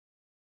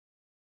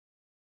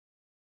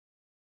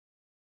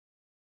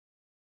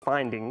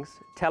Findings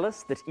tell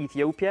us that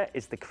Ethiopia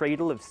is the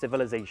cradle of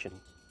civilization.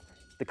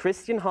 The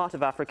Christian heart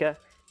of Africa,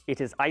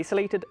 it is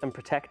isolated and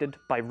protected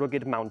by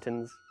rugged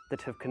mountains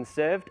that have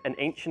conserved an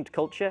ancient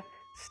culture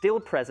still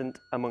present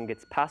among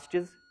its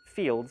pastures,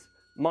 fields,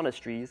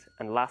 monasteries,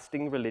 and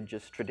lasting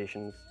religious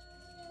traditions.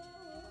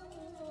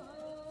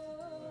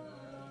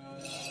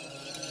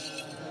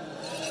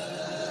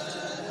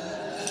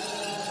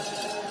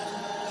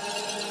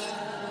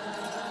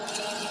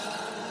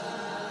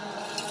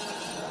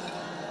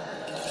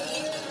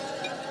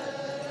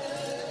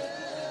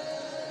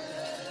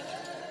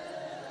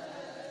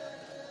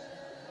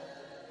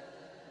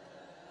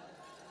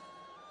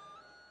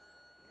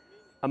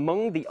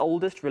 Among the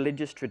oldest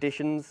religious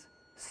traditions,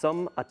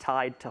 some are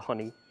tied to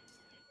honey.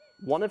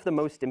 One of the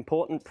most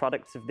important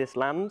products of this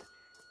land,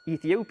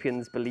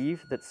 Ethiopians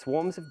believe that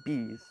swarms of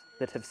bees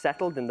that have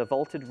settled in the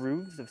vaulted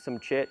roofs of some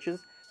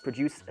churches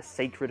produce a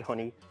sacred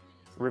honey,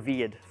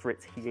 revered for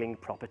its healing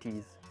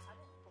properties.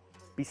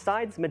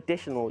 Besides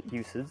medicinal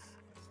uses,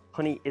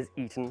 honey is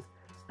eaten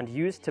and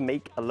used to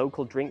make a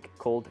local drink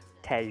called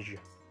tej.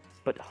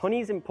 But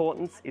honey's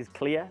importance is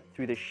clear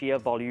through the sheer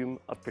volume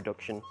of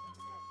production.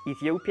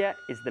 Ethiopia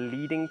is the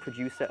leading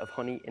producer of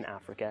honey in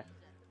Africa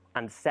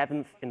and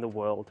 7th in the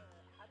world,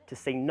 to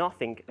say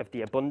nothing of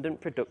the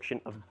abundant production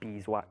of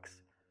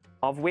beeswax,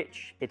 of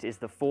which it is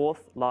the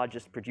 4th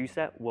largest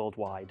producer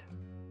worldwide.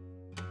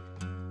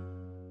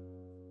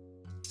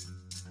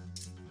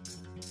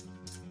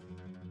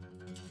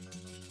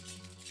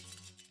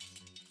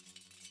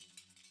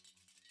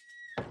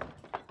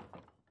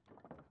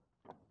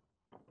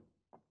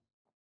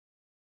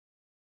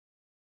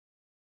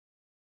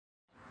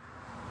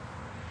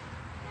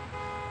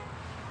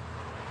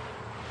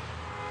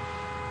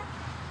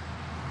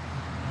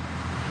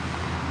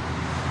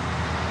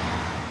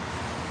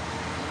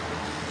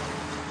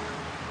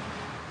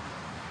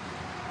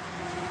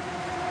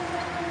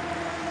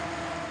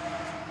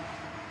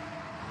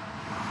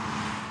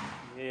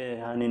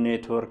 ሃኒ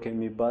ኔትወርክ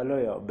የሚባለው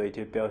ያው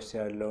በኢትዮጵያ ውስጥ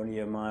ያለውን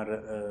የማር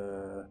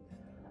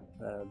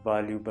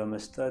ቫልዩ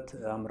በመስጠት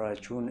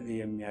አምራቹን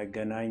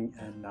የሚያገናኝ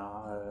እና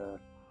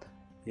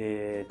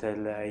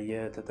የተለያየ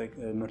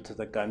ምርት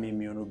ተጠቃሚ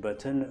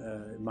የሚሆኑበትን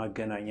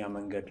ማገናኛ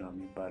መንገድ ነው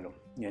የሚባለው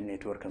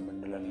የኔትወርክ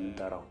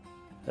የምንጠራው።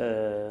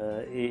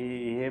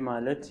 ይሄ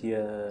ማለት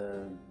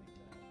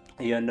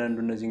እያንዳንዱ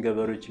እነዚህን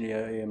ገበሬዎች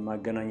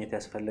የማገናኘት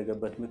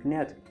ያስፈልገበት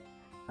ምክንያት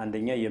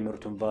አንደኛ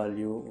የምርቱን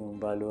ቫልዩ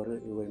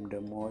ወይም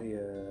ደግሞ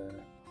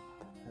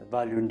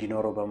ቫልዩ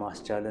እንዲኖረው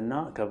በማስቻል እና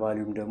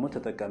ከቫልዩም ደግሞ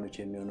ተጠቃሚዎች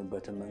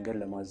የሚሆኑበትን መንገድ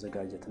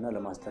ለማዘጋጀት እና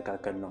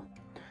ለማስተካከል ነው።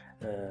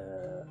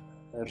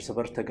 እርስ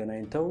በርስ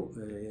ተገናኝተው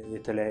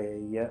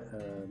የተለያየ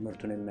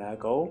ምርቱን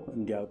የሚያውቀው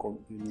እንዲያቆም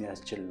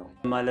የሚያስችል ነው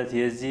ማለት።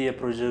 የዚህ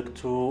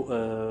የፕሮጀክቱ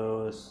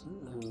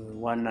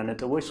ዋና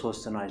ነጥቦች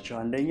 3 ናቸው።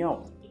 አንደኛው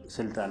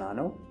ስልጠና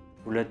ነው፣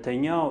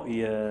 ሁለተኛው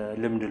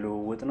የልምድ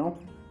ልውውጥ ነው፣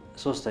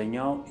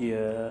 ሶስተኛው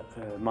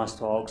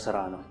የማስተዋወቅ ስራ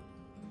ነው።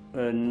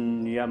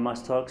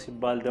 የማስተዋወቅ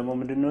ሲባል ደግሞ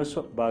ምንድነው እሱ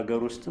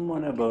በአገር ውስጥም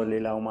ሆነ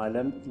በሌላው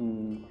ዓለም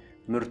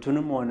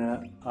ምርቱንም ሆነ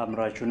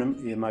አምራቹንም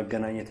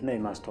የማገናኘትና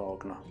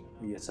የማስተዋወቅ ነው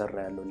እየሰራ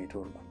ያለው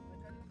ኔትወርክ።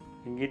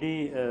 እንግዲህ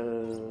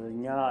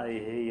እኛ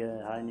ይሄ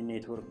የሃኒ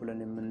ኔትወርክ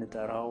ብለን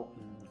የምንጠራው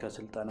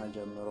ከስልጠና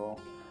ጀምሮ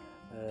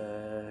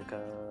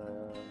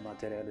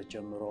ከማቴሪያሎች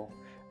ጀምሮ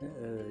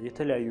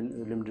የተለያዩ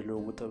ልምድ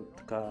ልውውጥ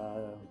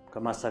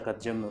ከማሳካት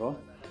ጀምሮ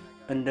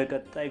እንደ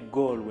ቀጣይ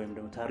ጎል ወይም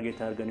ደግሞ ታርጌት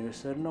አድርገን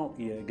የወሰድነው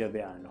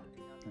የገበያ ነው።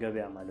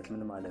 ገበያ ማለት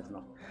ምን ማለት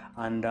ነው?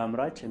 አንድ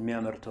አምራች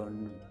የሚያመርተውን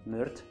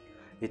ምርት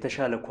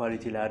የተሻለ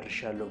ኳሊቲ ላይ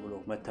አድርሻለሁ ብሎ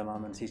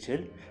መተማመን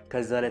ሲችል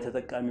ከዛ ላይ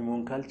ተጠቃሚ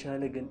መሆን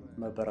ካልቻለ ግን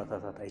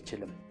መበረታታት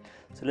አይችልም።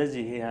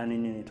 ስለዚህ ይሄ ሃኒ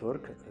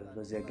ኔትወርክ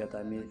በዚህ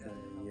አጋጣሚ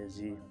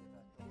የዚህ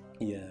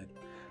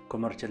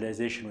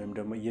የኮመርሻላይዜሽን ወይም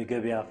ደግሞ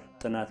የገበያ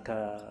ጥናት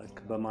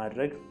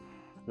በማድረግ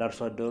ለአርሶ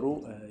አደሩ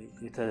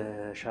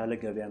የተሻለ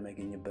ገበያ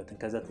የሚያገኝበትን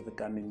ከዛ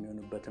ተጠቃሚ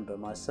የሚሆኑበትን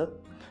በማሰብ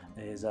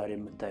ዛሬ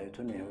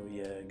የምታዩትን ይሄው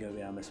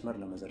የገበያ መስመር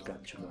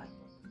ለመዘርጋት ችሏል።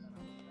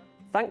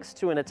 Thanks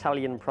to an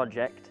Italian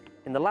project,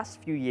 in the last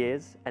few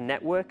years, a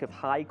network of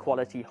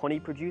high-quality honey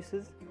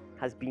producers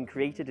has been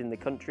created in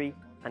the country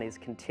and is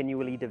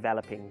continually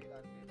developing.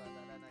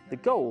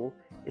 The goal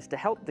is to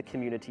help the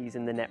communities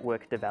in the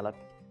network develop,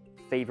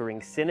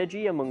 favouring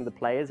synergy among the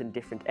players in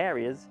different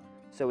areas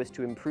so as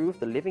to improve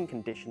the living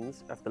conditions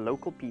of the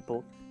local people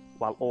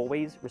while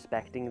always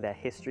respecting their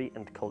history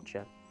and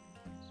culture.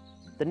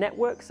 The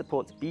network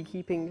supports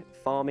beekeeping,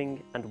 farming,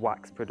 and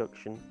wax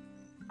production,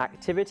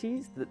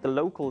 activities that the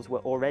locals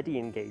were already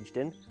engaged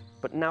in,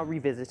 but now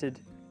revisited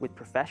with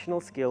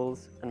professional skills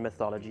and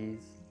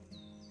methodologies.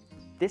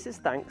 This is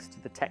thanks to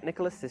the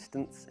technical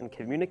assistance and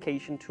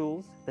communication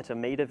tools that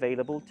are made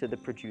available to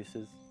the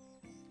producers.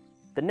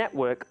 The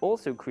network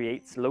also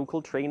creates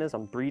local trainers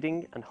on breeding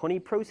and honey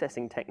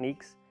processing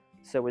techniques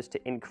so as to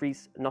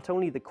increase not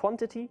only the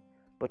quantity,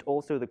 but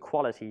also the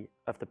quality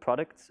of the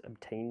products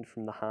obtained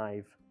from the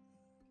hive.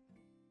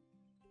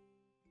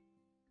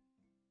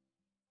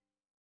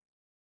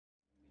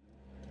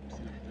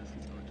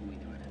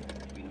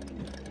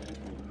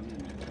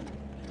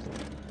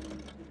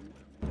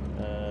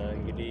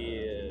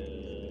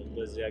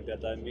 በዚህ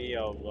አጋጣሚ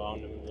ያው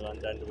አሁንም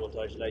አንዳንድ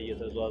ቦታዎች ላይ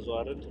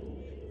እየተዟዟርን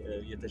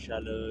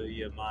የተሻለ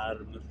የማር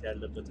ምርት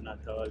ያለበትን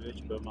አካባቢዎች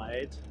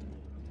በማየት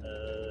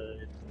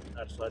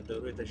አርሶ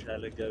አደሩ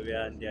የተሻለ ገበያ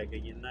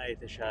እንዲያገኝና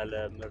የተሻለ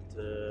ምርት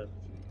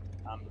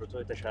አምርቶ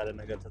የተሻለ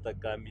ነገር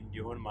ተጠቃሚ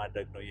እንዲሆን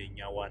ማድረግ ነው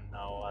የኛ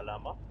ዋናው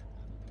ዓላማ።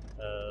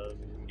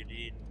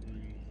 እንግዲህ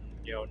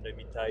ያው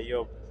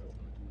እንደሚታየው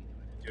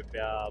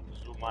ኢትዮጵያ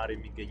ብዙ ማር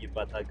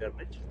የሚገኝባት ሀገር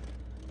ነች።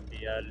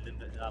 ያለን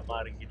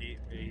ማር እንግዲህ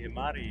ይሄ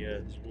ማር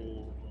የህዝቡ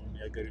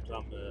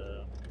የሀገሪቷም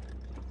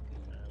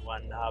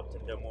ዋና ሀብት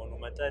እንደመሆኑ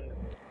መጠን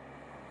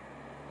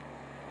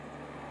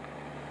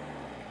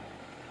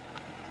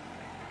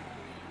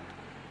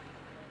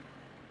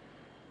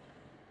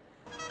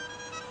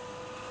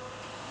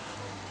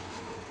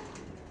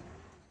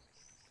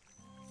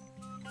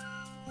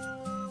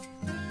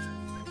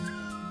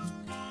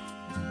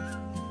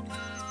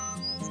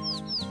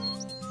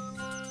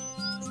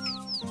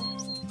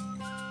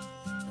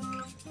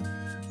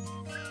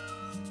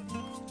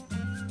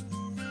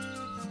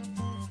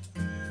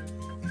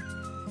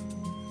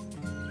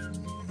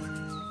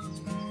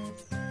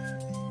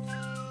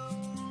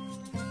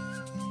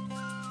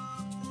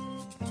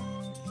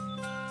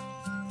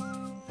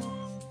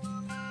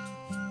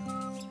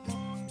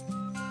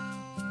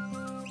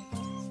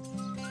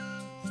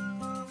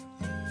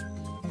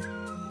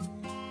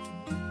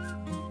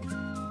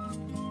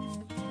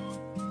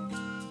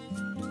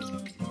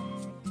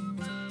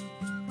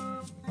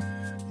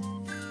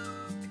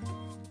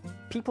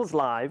People's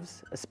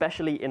lives,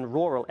 especially in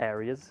rural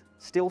areas,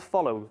 still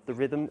follow the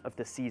rhythm of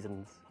the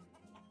seasons.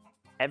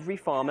 Every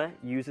farmer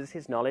uses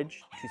his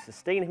knowledge to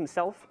sustain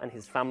himself and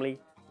his family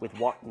with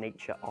what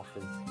nature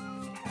offers.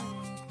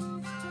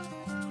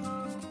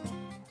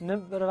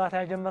 ንብ እርባታ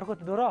የጀመርኩት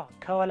ድሮ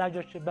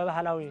ከወላጆች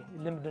በባህላዊ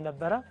ልምድ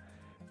ነበረ።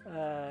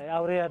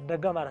 አውሬ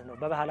ያደገ ማለት ነው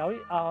በባህላዊ።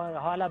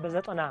 ኋላ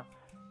በ91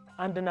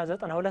 እና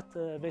 92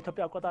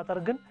 በኢትዮጵያ አቆጣጠር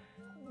ግን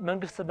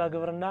መንግስት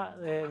በግብርና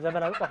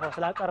ዘመናዊ ቆፎ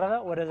ስላቀረበ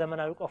ወደ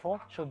ዘመናዊ ቆፎ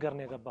ሽግግር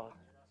ነው የገባው።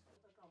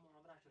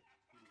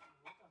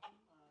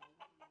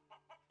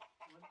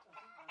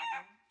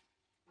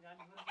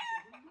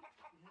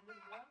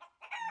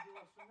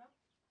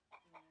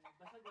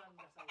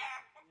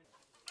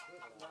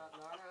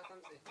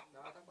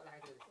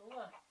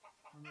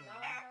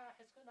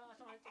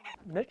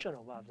 ነጭ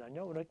ነው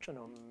በአብዛኛው ነጭ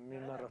ነው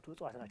የሚመረቱ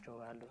እጽዋት ናቸው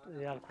ያሉት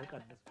ያልኩት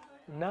ቀደም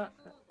እና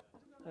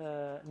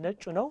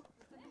ነጭ ነው።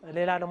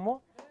 ሌላ ደግሞ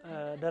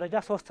ደረጃ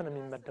 3 ነው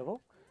የሚመደበው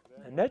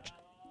ነጭ፣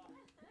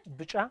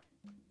 ቢጫ፣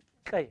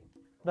 ቀይ።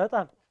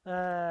 በጣም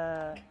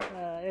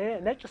ይሄ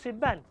ነጭ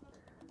ሲባል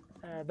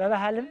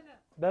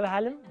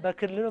በባህልም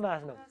በክልሉ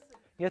ማለት ነው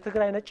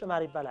የትግራይ ነጭ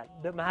ማር ይባላል።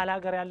 መሃል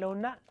ሀገር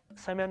ያለውና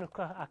ሰሜኑ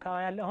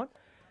አካባቢ ያለው አሁን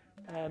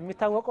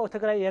የሚታወቀው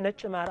ትግራይ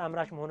የነጭ ማር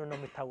አምራች መሆኑን ነው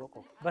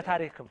የሚታወቀው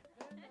በታሪክም።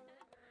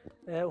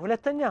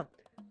 ሁለተኛ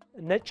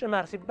ነጭ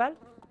ማር ሲባል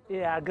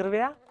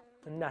የአግርቢያ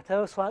እና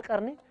ተስዋ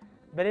ቀርኒ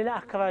በሌላ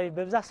አካባቢ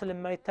በብዛት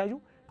ስለማይታዩ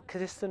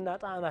ክርስትና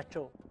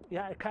ጣዕማቸው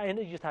ከአይን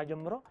እይታ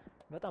ጀምሮ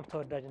በጣም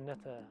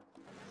ተወዳጅነት።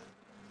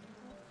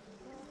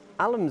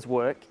 Alam's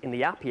work in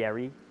the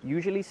apiary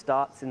usually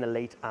starts in the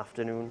late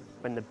afternoon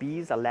when the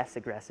bees are less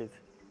aggressive.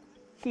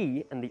 He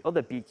and the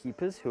other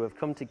beekeepers who have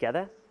come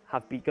together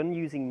have begun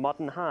using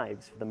modern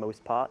hives for the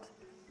most part,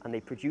 and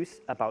they produce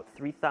about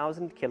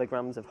 3,000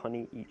 kilograms of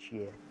honey each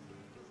year.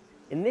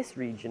 In this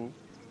region,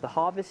 the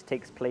harvest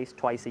takes place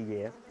twice a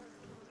year,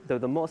 though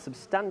the more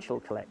substantial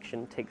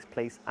collection takes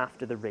place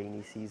after the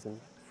rainy season,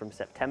 from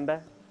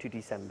September to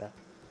December.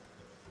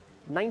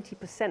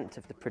 90%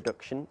 of the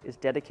production is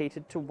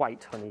dedicated to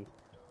white honey,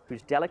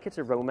 whose delicate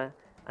aroma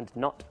and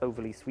not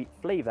overly sweet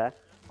flavour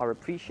are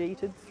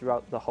appreciated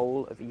throughout the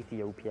whole of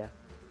Ethiopia.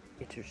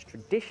 It is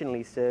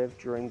traditionally served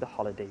during the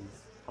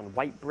holidays on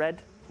white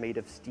bread made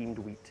of steamed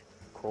wheat,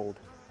 called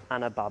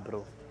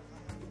anababro.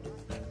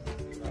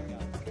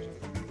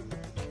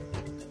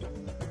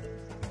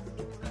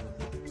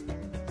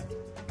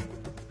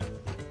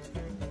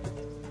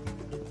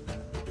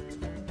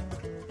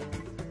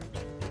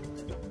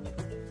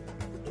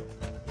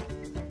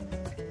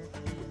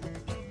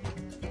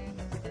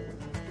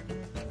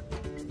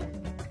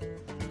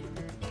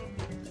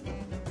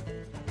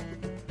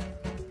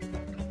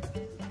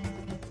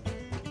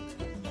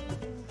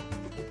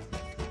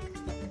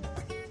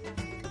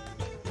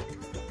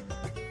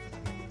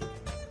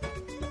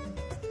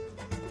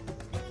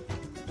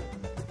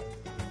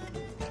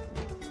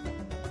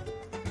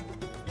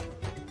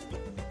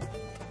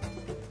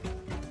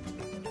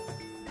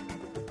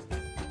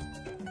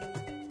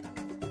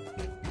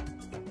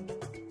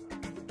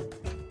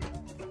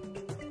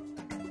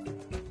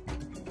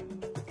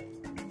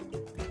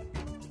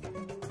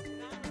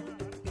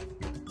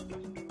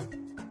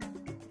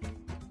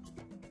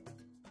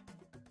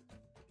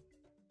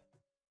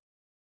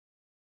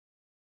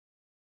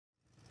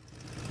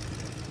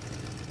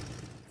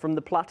 From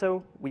the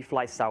plateau, we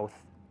fly south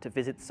to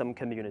visit some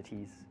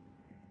communities.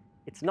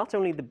 It's not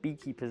only the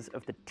beekeepers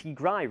of the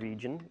Tigray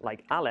region,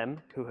 like Alem,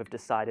 who have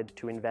decided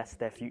to invest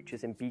their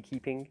futures in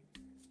beekeeping.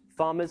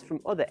 farmers from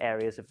other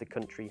areas of the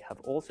country have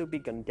also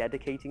begun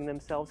dedicating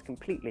themselves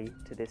completely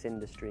to this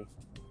industry.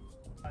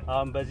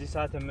 በዚህ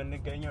ሰዓት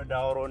የምንገኘው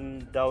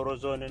ዳውሮ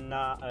ዞን እና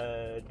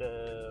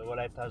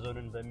ወላይታ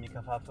ዞንን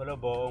በሚከፋፈለው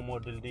በኦሞ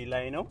ድልድይ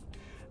ላይ ነው።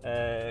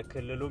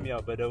 ክልሉም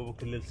ያው በደቡብ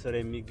ክልል ስር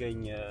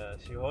የሚገኝ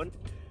ሲሆን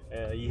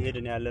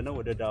ይሄድን ያለነው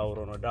ወደ ዳውሮ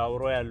ነው።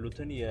 ዳውሮ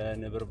ያሉትን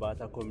የንብ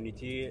እርባታ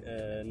ኮሚኒቲ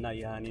እና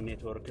የሃኒ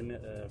ኔትወርክን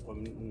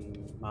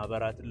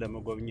ማህበራትን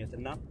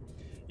ለመጎብኘትና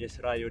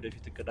የስራ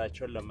የወደፊት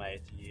እቅዳቸውን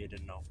ለማየት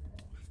ይሄድን ነው።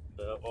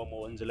 በኦሞ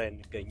ወንዝ ላይ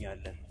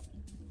እንገኛለን።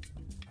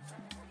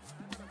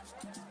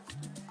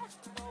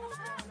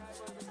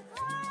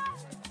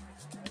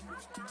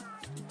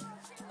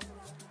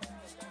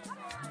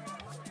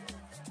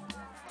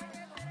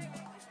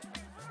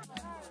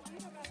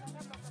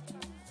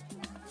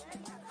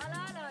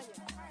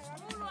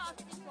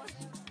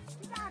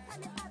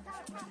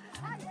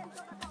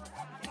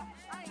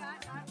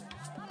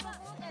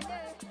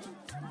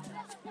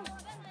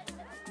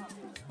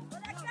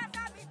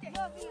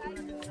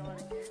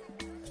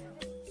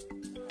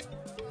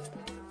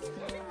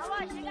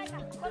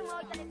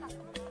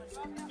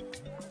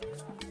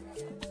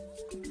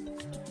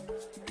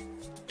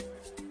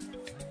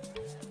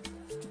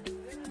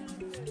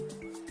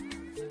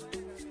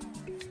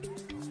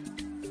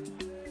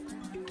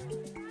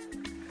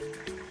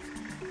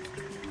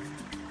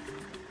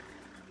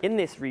 In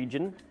this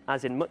region,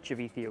 as in much of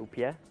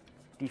Ethiopia,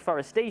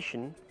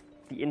 deforestation,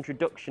 the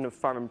introduction of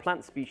foreign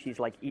plant species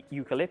like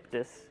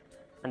eucalyptus,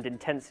 and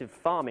intensive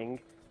farming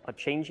are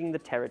changing the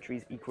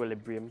territory's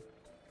equilibrium,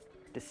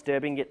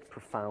 disturbing it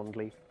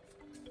profoundly.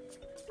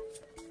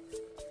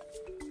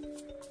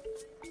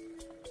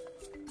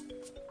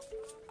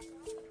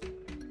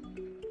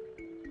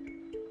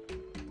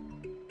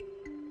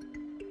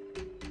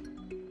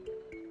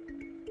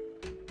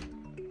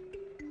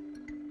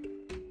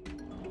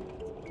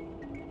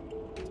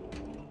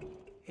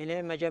 እኔ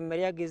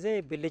መጀመሪያ ጊዜ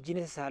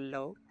በልጅነት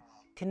ሳለው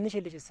ትንሽ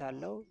ልጅ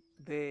ሳለው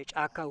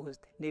በጫካ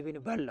ውስጥ ንብን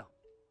በላው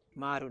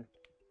ማሩን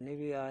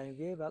ንብ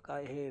በቃ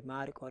ይሄ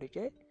ማር ቆርጬ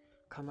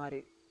ከማር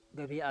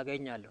ገቢ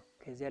አገኛለሁ።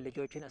 ከዚያ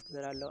ልጆችን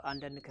አስተዳድራለሁ።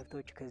 አንዳንድ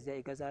ከብቶች ከዚያ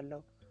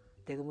ይገዛለሁ።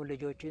 ደግሞ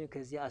ልጆችን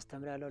ከዚያ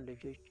አስተምራለሁ።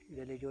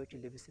 ለልጆች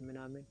ልብስ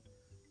ምናምን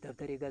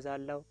ደብተር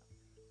ይገዛለሁ።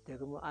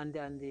 ደግሞ አንድ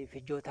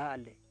ፍጆታ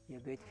አለ፣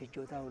 የቤት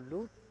ፍጆታ ሁሉ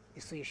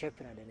እሱ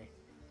ይሸፍናል። እኔ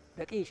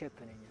በቂ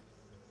ይሸፍነኛል።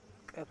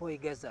 ቀፎ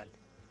ይገዛል።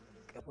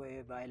 ቀፎ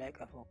ባይላይ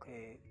ቀፎ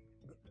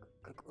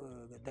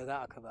ከደጋ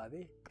አካባቢ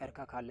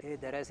ቀርካ ካለ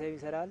ደረሰ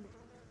ይሰራል።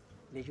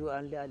 ልጅ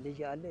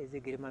አለ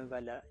እዚህ ግርማ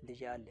የሚባል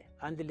ልጅ አለ።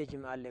 አንድ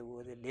ልጅም አለ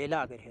ወደ ሌላ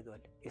ሀገር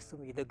ሄዷል።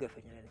 እሱም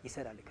ይደገፈኛል፣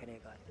 ይሰራል ከኔ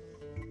ጋር።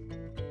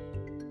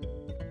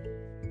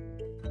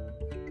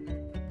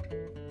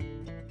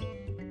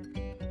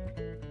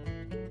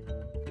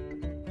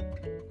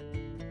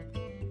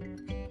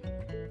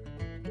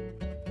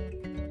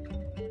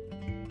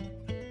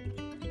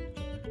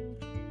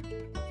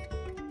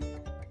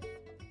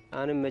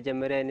 አሁን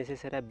መጀመሪያ እኔ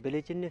ሲሰራ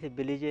በልጅነት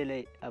በልጄ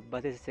ላይ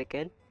አባቴ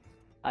ሲሰቀል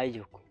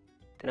አየኩ፣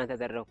 ጥናት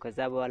አደረኩ። ከዛ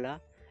በኋላ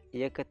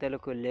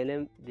እየከተልኩ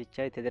ሌላም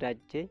ብቻ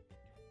ተደራጀ።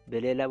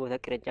 በሌላ ቦታ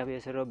ቅርንጫፍ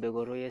የሰራው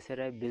በጎሮ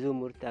የሰራ ብዙ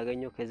ምርት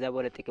አገኘሁ። ከዛ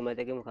በኋላ ጥቅማ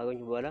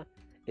ካገኘሁ በኋላ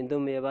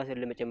እንደውም የባሰ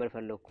ለመጨመር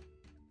ፈለኩ።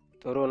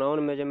 ጥሩ ነው።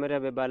 አሁን መጀመሪያ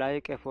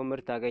በባህላዊ ቀፎ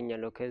ምርት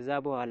አገኛለሁ። ከዛ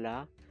በኋላ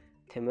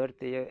ትምህርት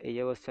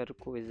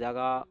እየወሰድኩ እዛ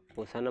ጋር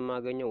ወሰንም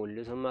አገኘሁ፣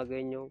 ወልሶም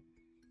አገኘሁ።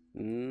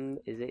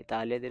 እዚህ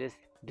ጣሊያ ድረስ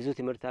ብዙ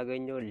ትምህርት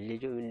አገኘሁ።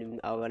 ልጅ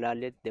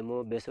አወላለት ደግሞ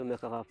በሰው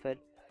መከፋፈል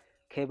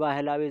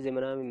ከባህላዊ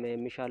ዘመናዊ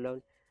የሚሻለው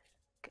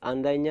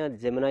አንደኛ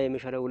ዘመናዊ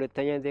የሚሻለው፣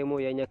 ሁለተኛ ደግሞ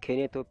የኛ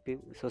ከኔቶፕ፣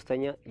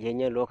 ሶስተኛ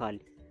የኛ ሎካል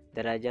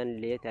ደረጃን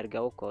ለየት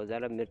ያርጋው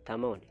ከዛላ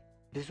ምርታማ ሆነ።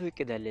 ብዙ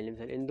ይቀዳል።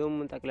 ለምሳሌ እንደውም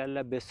ጠቅላላ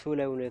በሱ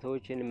ላይ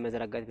ሁኔታዎችን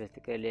መዘራጋት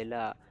በስተቀር ሌላ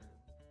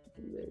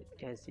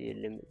ቻንስ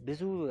የለም።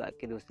 ብዙ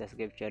አቅድ ውስጥ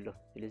ያስገብቻለሁ።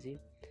 ስለዚህ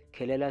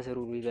ከሌላ ስሩ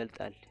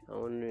ይበልጣል።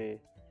 አሁን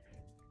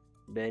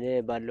በእኔ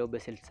ባለው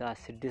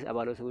በ66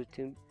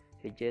 አባላቶችም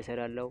ሄጄ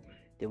እሰራለሁ።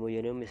 ደግሞ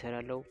የኔም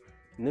እሰራለሁ።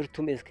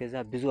 ምርቱም እስከዛ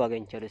ብዙ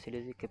አገኝቻለሁ።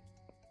 ስለዚህ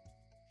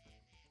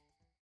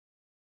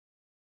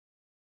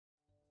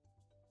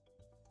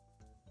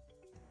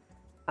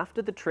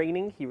After the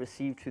training he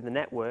received through the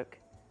network,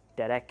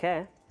 Dereke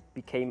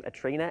became a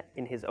trainer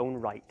in his own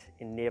right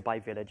in nearby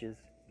villages,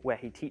 where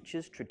he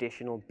teaches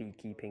traditional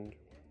beekeeping.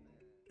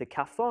 The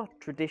Kaffa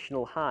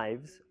traditional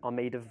hives are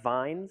made of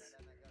vines,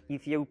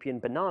 Ethiopian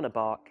banana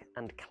bark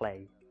and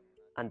clay,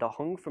 and are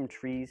hung from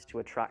trees to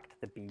attract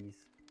the bees.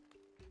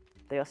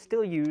 They are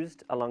still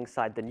used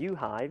alongside the new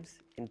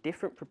hives in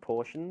different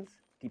proportions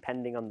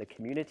depending on the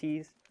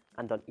communities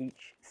and on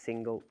each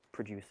single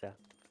producer.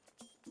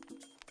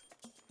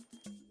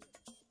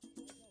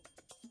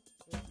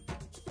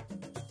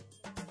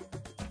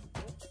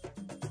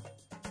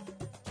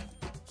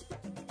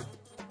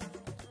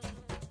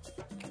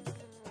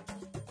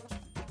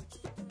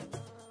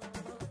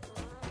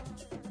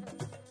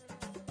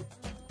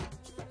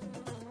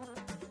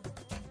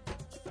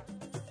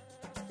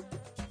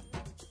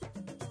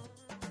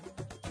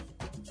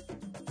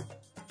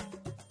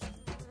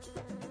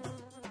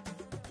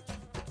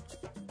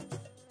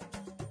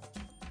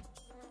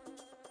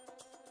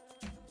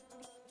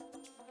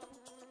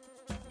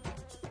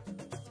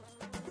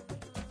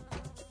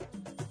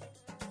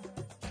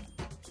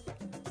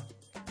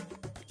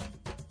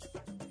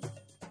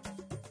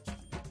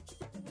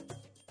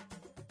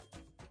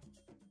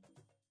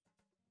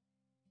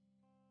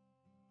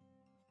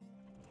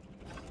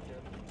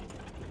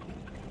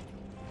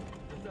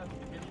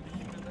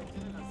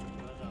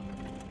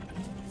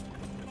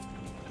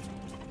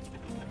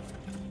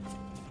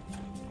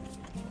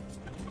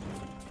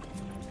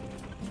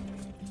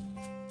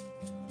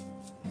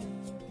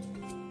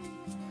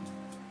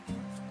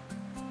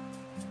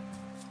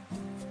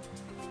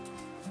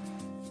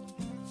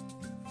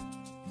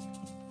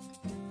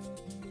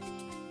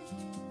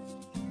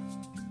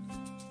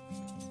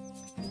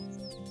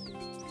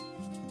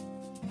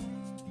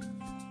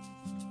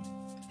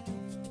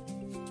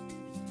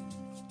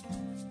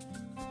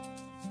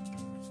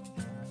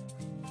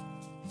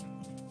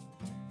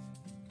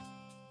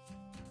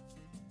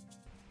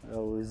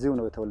 እዚሁ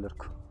ነው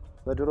የተወለድኩ።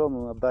 በድሮም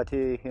አባቴ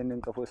ይሄንን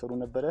ቀፎ ይሰሩ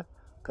ነበረ።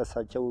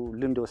 ከሳቸው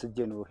ልምድ ወስጄ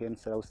ነው ይሄን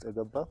ስራ ውስጥ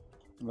የገባው።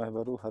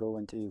 ማህበሩ ሀሮ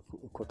ወንጪ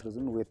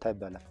ኢኮቱሪዝም ወይታ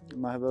ይባላል።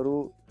 ማህበሩ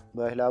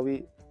ባህላዊ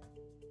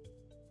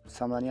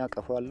 80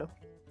 ቀፎ አለው፣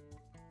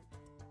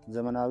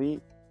 ዘመናዊ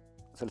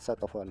 60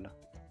 ቀፎ አለው።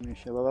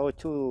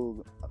 ሸባባዎቹ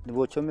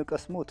ንቦቹ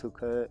የሚቀስሙት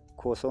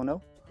ከኮሶ ነው።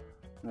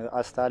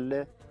 አስታለ፣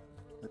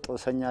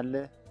 ጦሰኛ አለ፣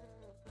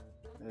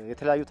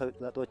 የተለያዩ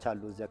ተዛጦች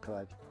አሉ እዚህ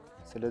አካባቢ።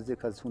 ስለዚህ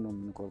ከዚሁ ነው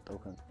የምንቆርጠው።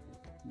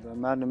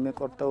 በማን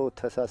የሚቆርጠው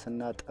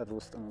ተሳስና ጥር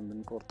ውስጥ ነው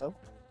የምንቆርጠው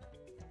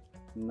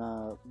እና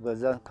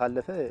በዛ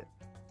ካለፈ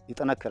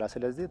ይጠነክራል።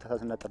 ስለዚህ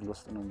ተሳስና ጥር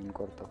ውስጥ ነው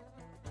የምንቆርጠው።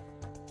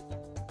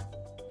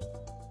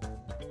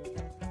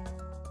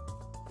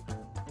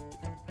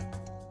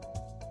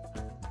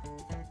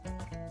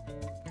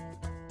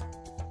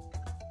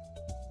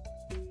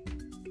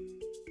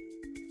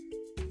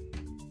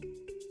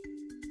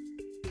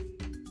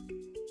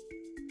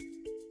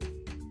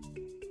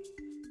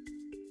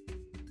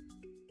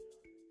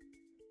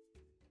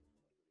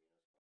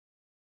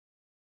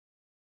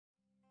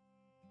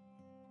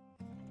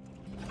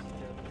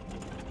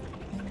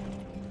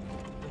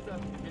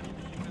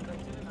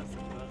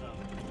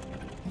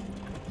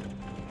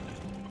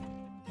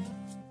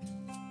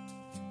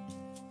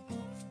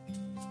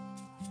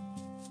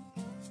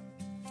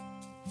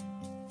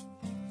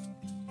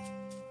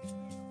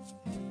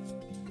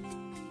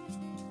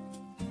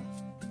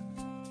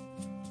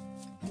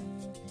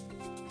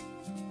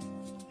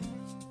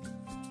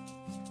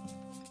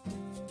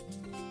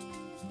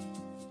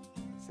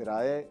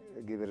 ስራዬ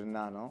ግብርና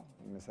ነው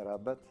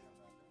የምሰራበት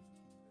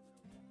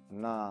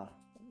እና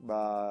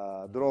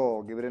በድሮ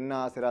ግብርና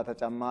ስራ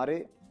ተጨማሪ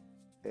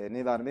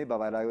ኒባንቢ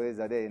በባህላዊ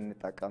ዘዴ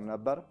እንጠቀም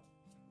ነበር።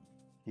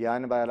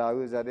 ያን ባህላዊ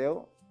ዘዴው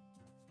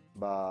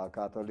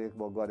በካቶሊክ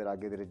በጎ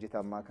አድራጊ ድርጅት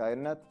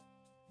አማካይነት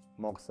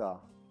ሞክሳ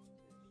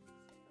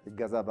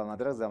እገዛ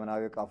በማድረግ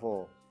ዘመናዊ ቀፎ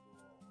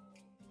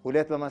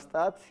ሁለት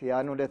በመስጣት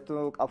ያን ሁለቱ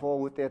ቀፎ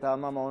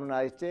ውጤታማ መሆኑን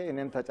አይቼ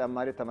እኔም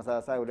ተጨማሪ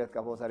ተመሳሳይ ሁለት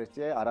ቀፎ ሰርቼ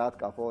 4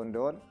 ቀፎ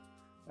እንደሆን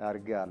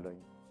አድርጌያለሁ።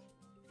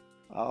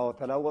 አዎ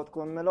ተለወጥኩ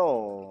የምለው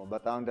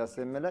በጣም ደስ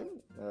የሚለኝ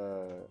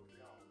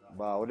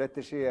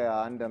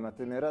በ2001 ዓመተ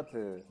ምህረት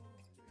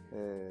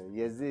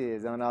የዚህ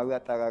ዘመናዊ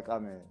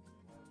አጠቃቀም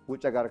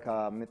ውጭ ጋር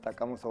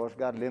ከሚጠቀሙ ሰዎች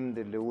ጋር ልምድ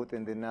ልውጥ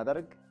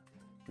እንድናደርግ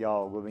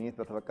ያው ጉብኝት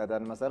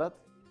በተፈቀደን መሰረት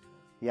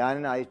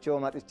ያንን አይቼው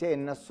መጥቼ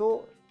እነሱ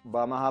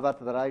በማህበር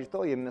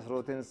ተደራጅተው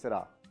የሚሰሩትን ስራ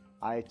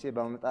አይቼ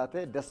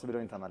በመምጣቴ ደስ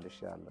ብሎኝ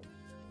ተመልሼያለሁ።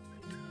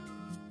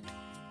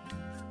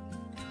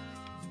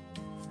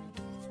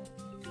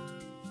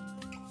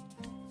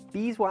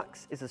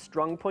 Beeswax is a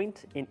strong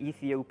point in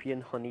Ethiopian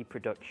honey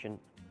production.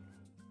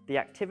 The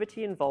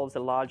activity involves a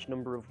large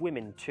number of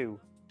women too,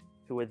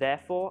 who are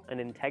therefore an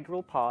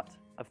integral part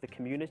of the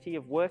community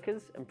of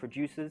workers and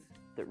producers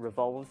that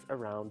revolves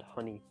around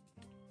honey.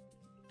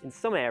 In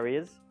some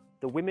areas,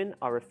 the women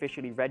are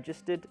officially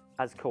registered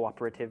as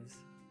cooperatives,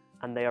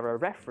 and they are a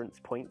reference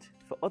point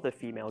for other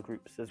female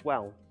groups as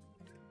well.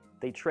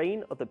 They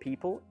train other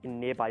people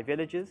in nearby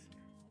villages,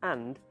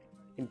 and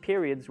in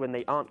periods when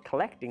they aren't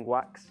collecting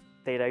wax,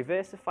 they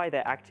diversify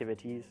their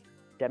activities,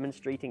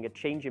 demonstrating a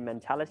change in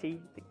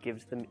mentality that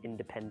gives them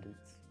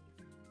independence.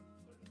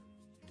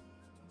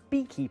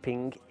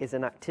 Beekeeping is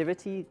an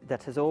activity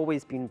that has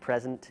always been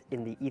present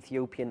in the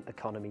Ethiopian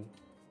economy.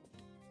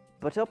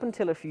 But up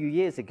until a few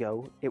years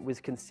ago, it was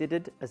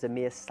considered as a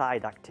mere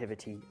side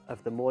activity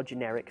of the more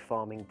generic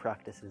farming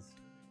practices.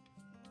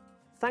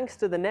 Thanks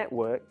to the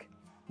network,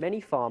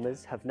 many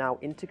farmers have now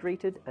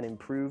integrated and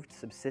improved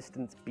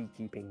subsistence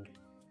beekeeping,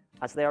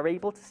 as they are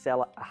able to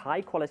sell a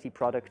high-quality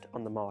product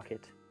on the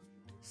market.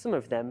 Some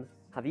of them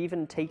have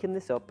even taken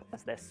this up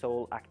as their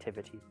sole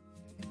activity.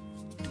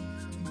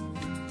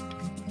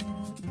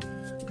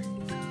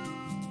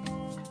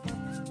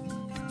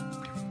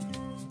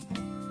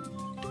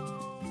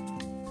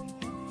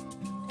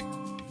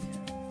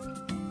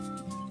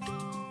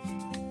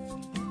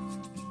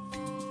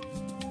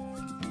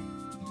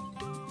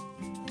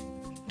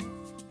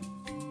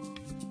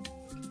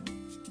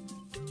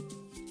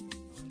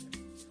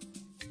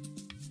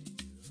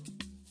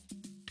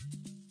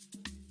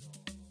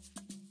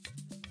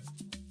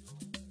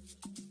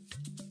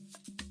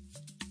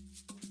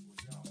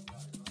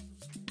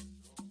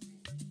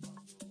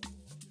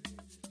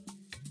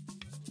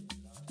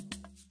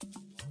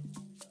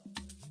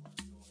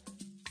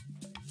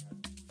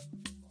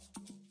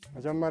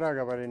 መጀመሪያ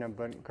ገበሬ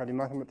ነበር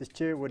ከሊማት መጥቼ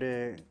ወደ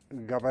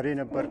ገበሬ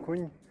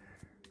ነበርኩኝ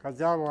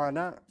ከዛ በኋላ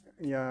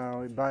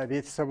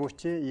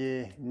ቤተሰቦቼ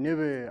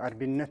የንብ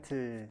አርቢነት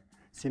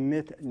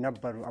ስሜት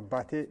ነበሩ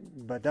አባቴ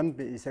በደንብ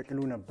ይሰቅሉ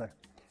ነበር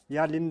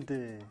ያ ልምድ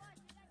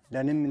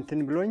ለኔም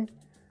እንትን ብሎኝ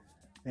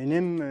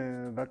እኔም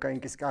በቃ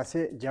እንቅስቃሴ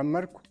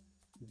ጀመርኩ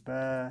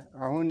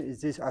አሁን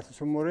እዚህ አቶ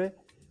ሱሙሬ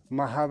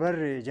ማህበር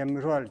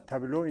ጀምሯል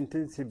ተብሎ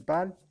እንትን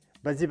ሲባል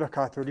በዚህ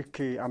በካቶሊክ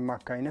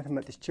አማካይነት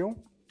መጥቼው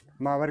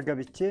ማህበር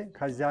ገብቼ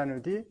ከዛ ነው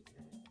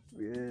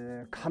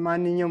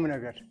ከማንኛውም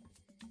ነገር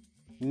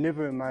ንብ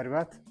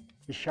ማርባት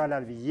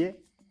ይሻላል ብዬ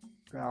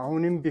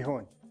አሁንም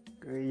ቢሆን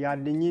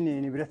ያለኝን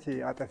ንብረት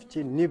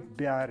አጠፍቼ ንብ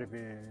ቢያርብ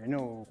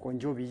ነው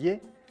ቆንጆ ብዬ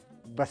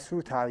በሱ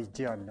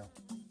ታይጄአለሁ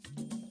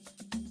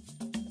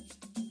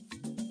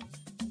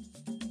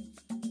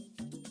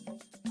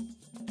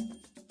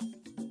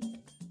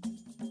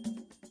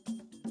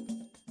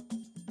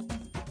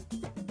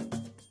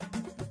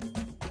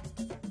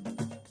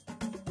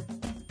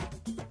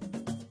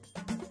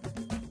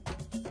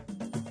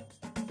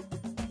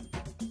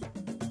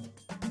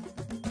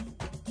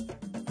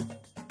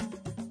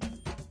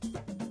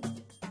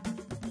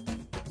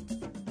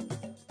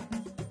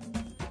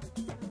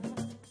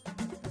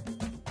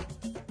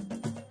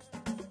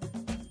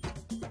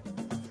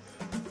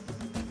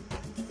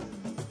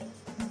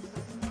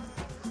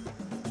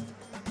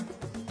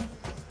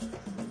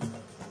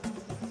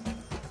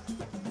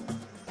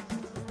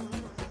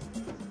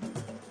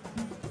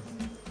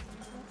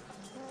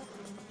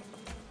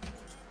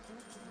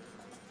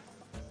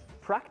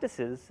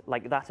Practices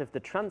like that of the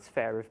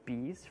transfer of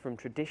bees from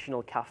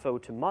traditional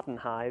CAFO to modern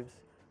hives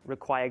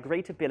require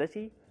great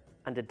ability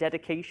and a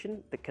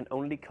dedication that can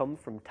only come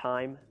from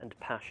time and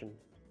passion.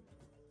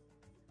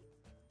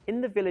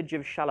 In the village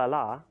of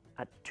Shalala,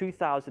 at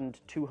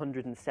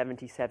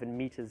 2,277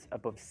 meters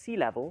above sea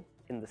level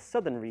in the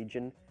southern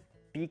region,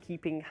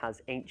 beekeeping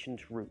has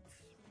ancient roots.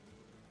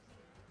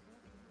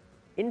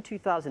 In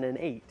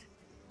 2008,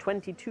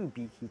 22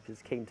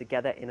 beekeepers came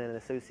together in an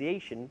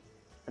association,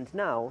 and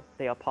now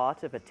they are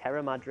part of a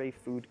Terra Madre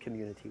food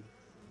community.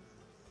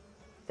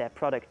 Their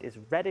product is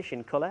reddish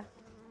in color,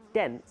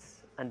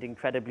 dense, and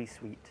incredibly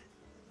sweet.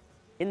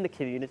 In the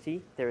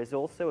community, there is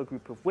also a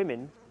group of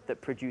women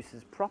that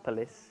produces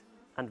propolis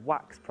and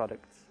wax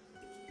products.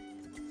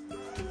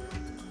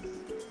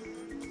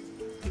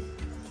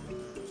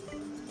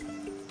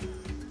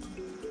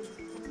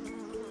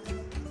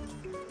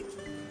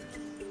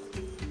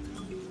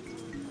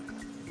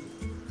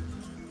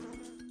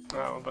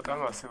 በጣም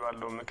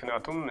አስባለሁ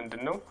ምክንያቱም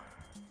ምንድነው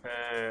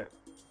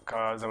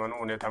ከዘመኑ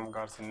ሁኔታም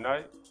ጋር ሲናይ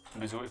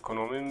ብዙ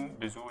ኢኮኖሚም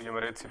ብዙ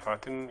የመሬት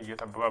ስፋትም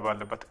እየጠበበ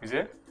ባለበት ጊዜ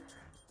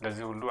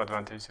ለዚህ ሁሉ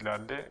አድቫንቴጅ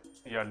ስላለ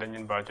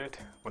ያለኝን ባጀት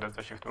ወደዛ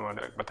ሽፍት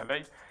ማድረግ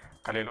በተለይ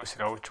ከሌሎች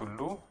ስራዎች ሁሉ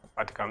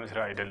አድካሚ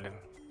ስራ አይደለም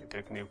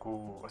ቴክኒኩ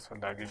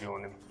አስፈላጊ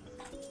ቢሆንም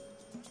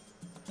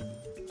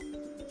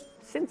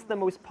Since the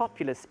most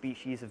popular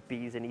species of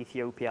bees in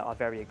Ethiopia are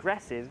very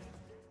aggressive,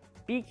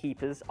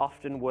 beekeepers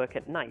often work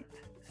at night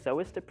so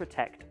as to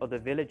protect other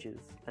villages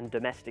and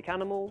domestic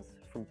animals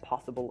from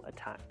possible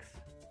attacks.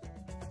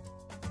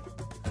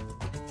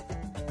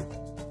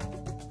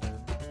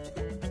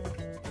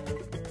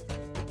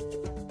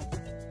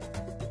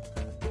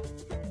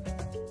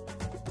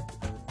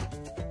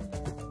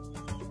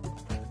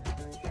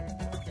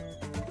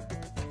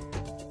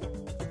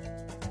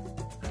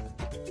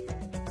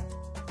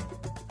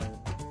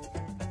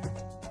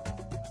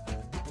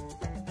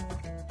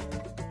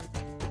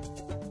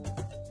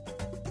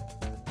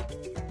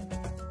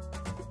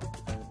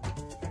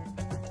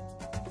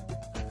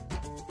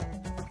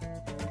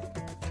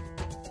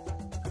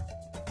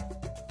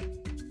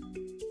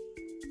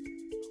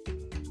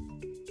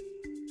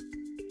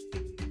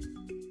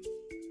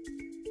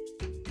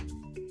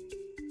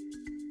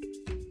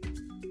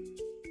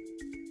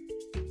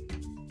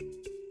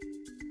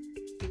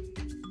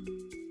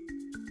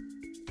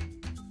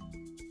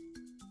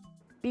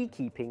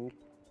 Beekeeping,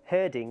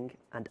 herding,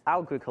 and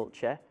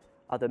agriculture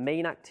are the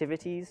main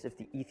activities of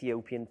the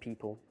Ethiopian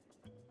people,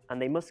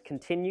 and they must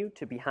continue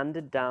to be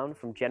handed down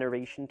from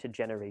generation to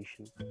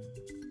generation.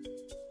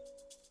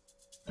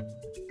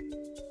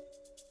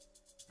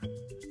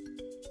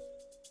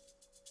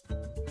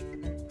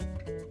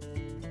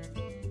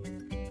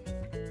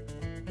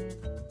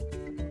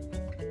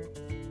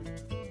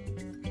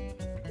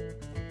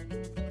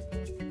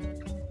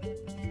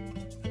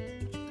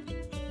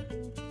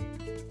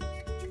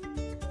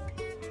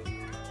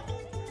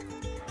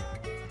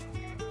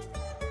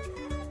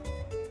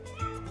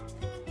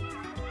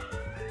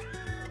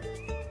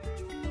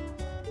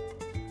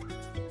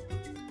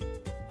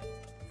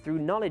 Through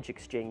knowledge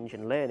exchange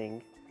and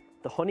learning,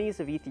 the Honeys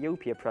of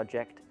Ethiopia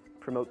project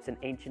promotes an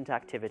ancient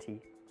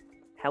activity,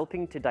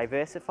 helping to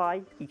diversify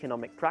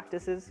economic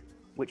practices,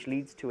 which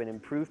leads to an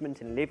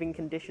improvement in living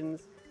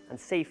conditions and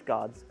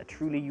safeguards a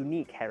truly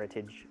unique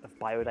heritage of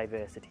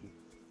biodiversity.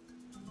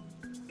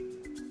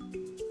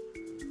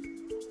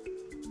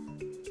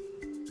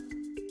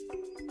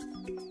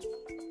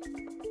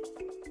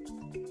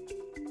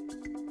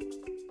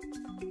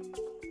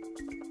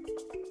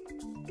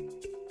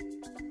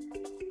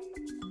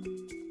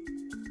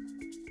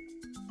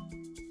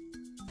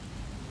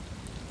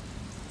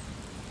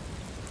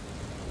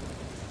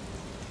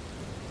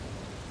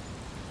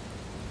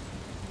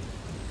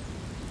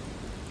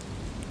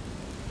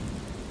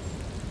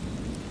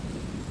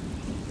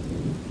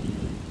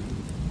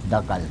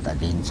 दकल त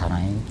दिन्छ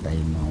नै तै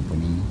म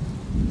पनि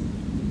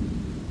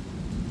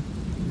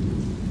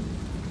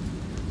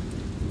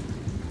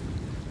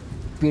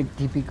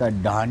पृथ्वीका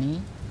धनी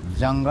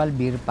जङ्गल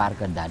वीर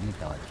park धनी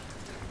त हो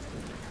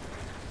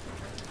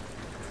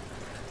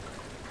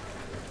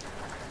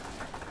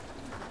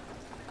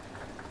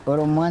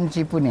अरू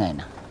मान्छे पनि होइन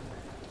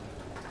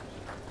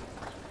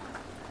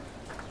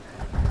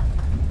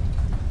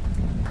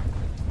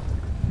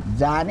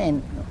जाने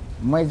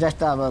मै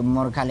जस्तो अब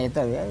मूर्खले त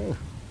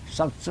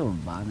सक्छु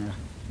भनेर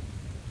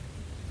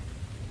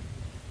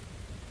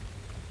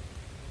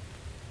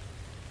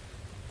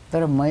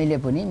तर मैले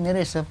पनि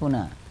मेरो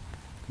सपना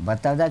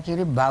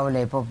बताउँदाखेरि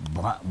बाउले पो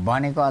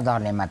भनेको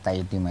आधारले मात्र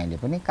यति मैले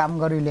पनि काम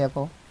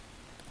गरिलिएको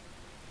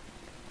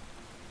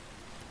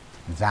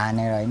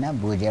जानेर होइन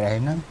बुझेर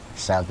होइन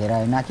सकेर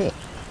होइन के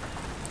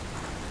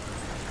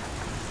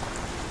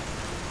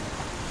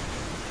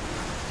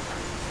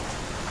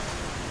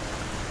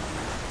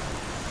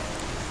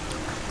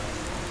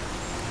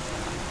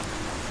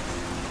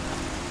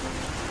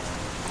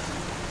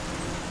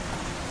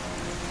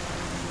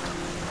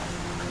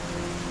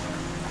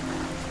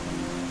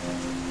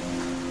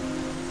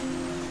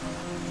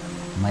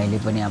मैले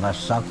पनि अब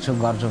सक्छु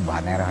गर्छु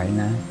भनेर होइन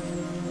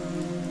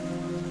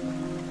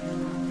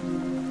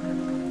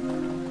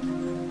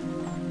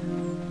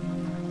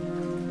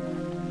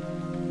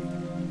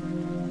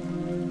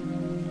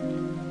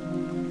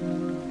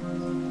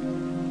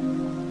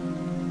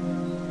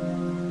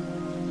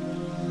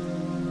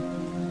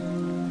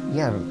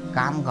यो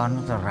काम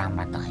गर्नु त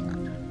राम्रो त होइन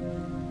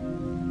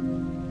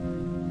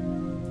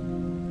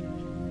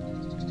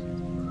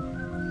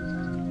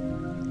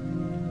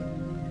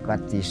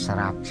कति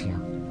शराब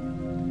थियो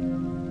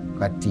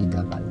कति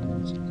दगाल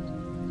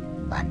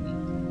भन्ने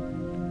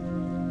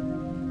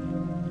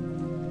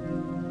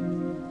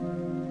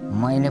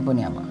मैले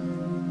पनि अब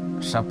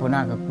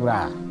सपनाको कुरा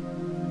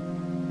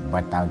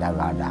बताउँदा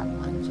गर्दा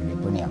मान्छेले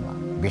पनि अब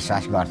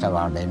विश्वास गर्छ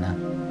गर्दैन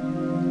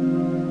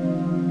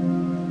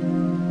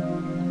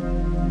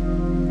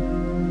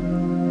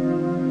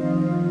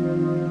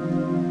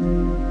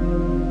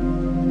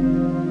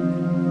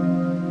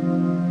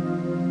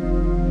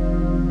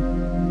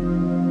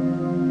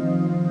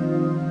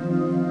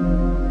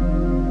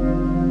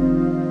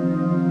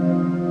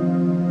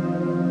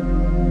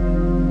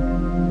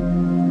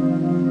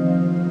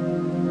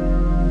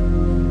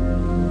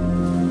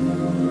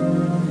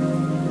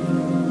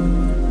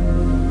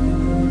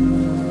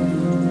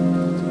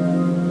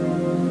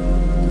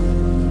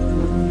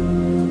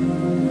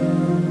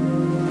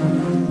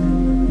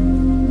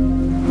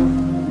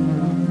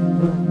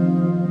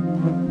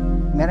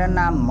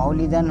नाम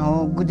मौलिदन हो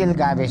गुदिल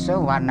गाविस हो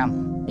वार्ड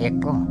नम्बर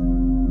 1 को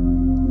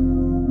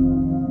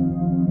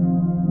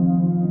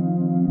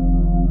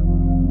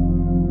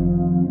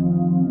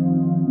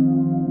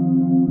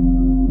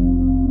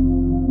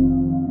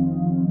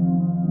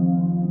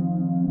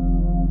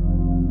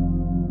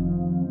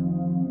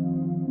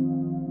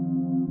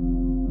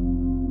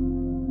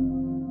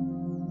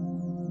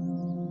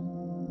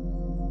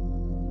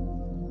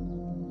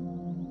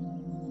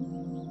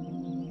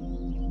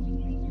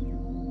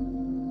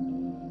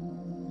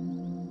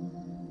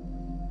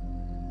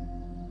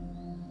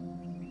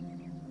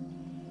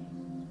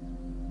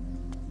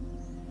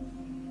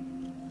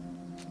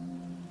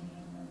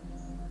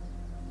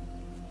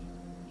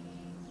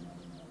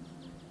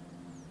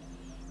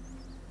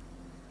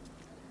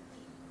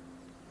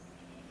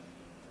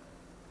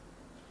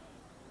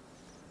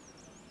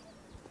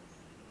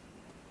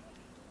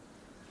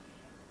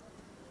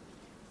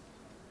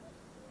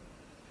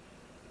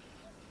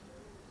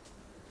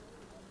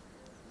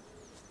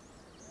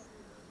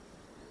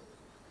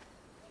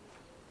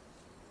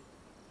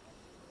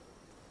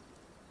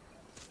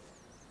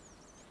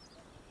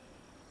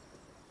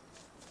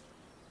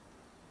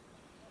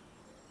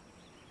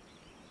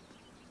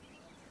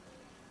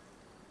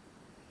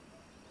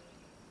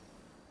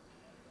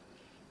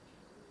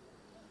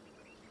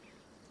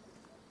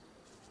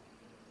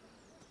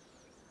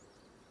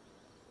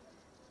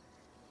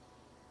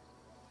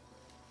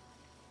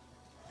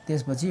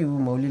त्यसपछि ऊ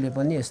मौलीले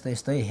पनि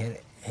यस्तै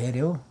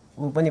हेर्यो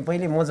ऊ पनि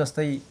पहिले म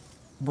जस्तै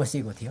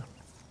बसेको थियो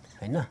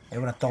हैन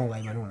एउटा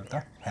तङ्गलाई भनौँ न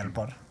त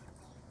हेल्पर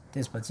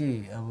त्यसपछि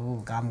अब ऊ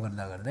काम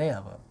गर्दा गर्दै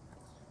अब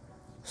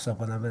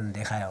सपना पनि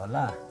देखायो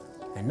होला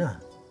हैन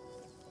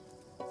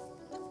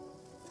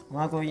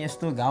उहाँको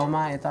यस्तो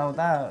गाउँमा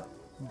यताउता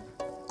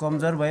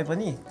कमजोर भए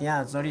पनि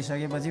त्यहाँ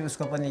चढिसकेपछि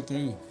उसको पनि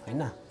केही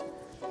हैन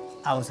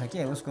आउँछ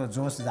के उसको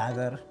जोस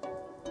जागर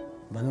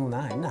भनौँ न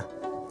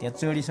हैन त्यहाँ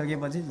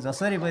चढिसकेपछि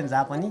जसरी पनि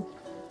जहाँ पनि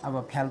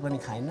अब फ्याल पनि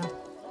खाएन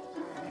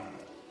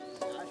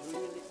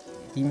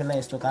तिमीलाई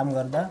यस्तो काम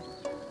गर्दा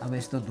अब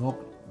यस्तो धोक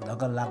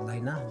धकल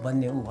लाग्दैन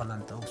भन्ने ऊ होला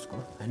नि त उसको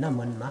हैन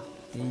मनमा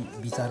त्यही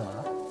विचार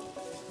होला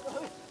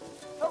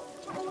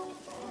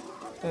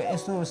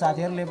यस्तो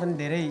साथीहरूले पनि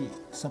धेरै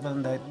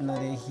सपना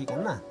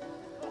नदेखिकन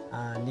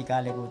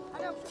निकालेको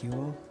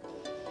थियो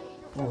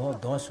ऊ हो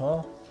दोष हो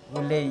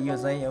उसले यो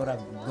चाहिँ एउटा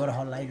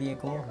गोर्खालाई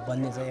दिएको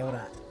भन्ने चाहिँ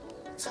एउटा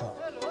छ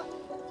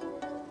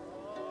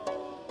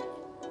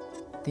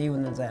त्यही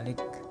हुन चाहिँ अलिक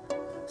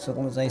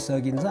सक्नु चाहिँ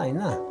सकिन्छ होइन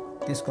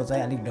त्यसको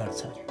चाहिँ अलिक डर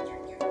छ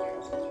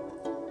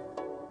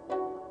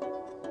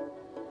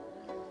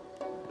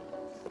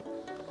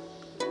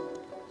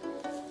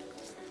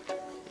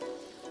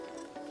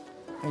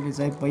अहिले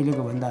चाहिँ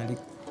पहिलेको भन्दा अलिक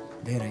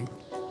धेरै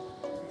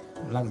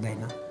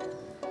लाग्दैन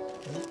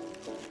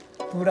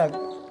पुरा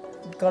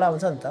कडा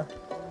हुन्छ नि त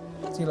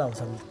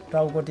चिलाउँछ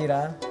टाउकोतिर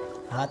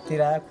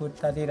हाततिर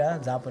खुट्टातिर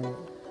जहाँ पनि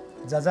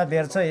जहाँ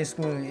बेर्छ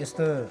यसको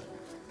यस्तो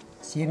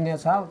छिर्ने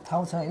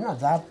ठाउँ छ होइन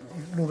जहाँ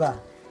लुगा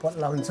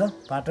पत्ला हुन्छ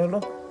पाटलो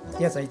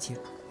त्यो चाहिँ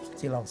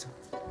चिलाउँछ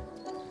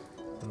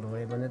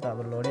लोड्यो भने त अब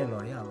लोड्यो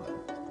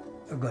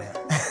अब गयो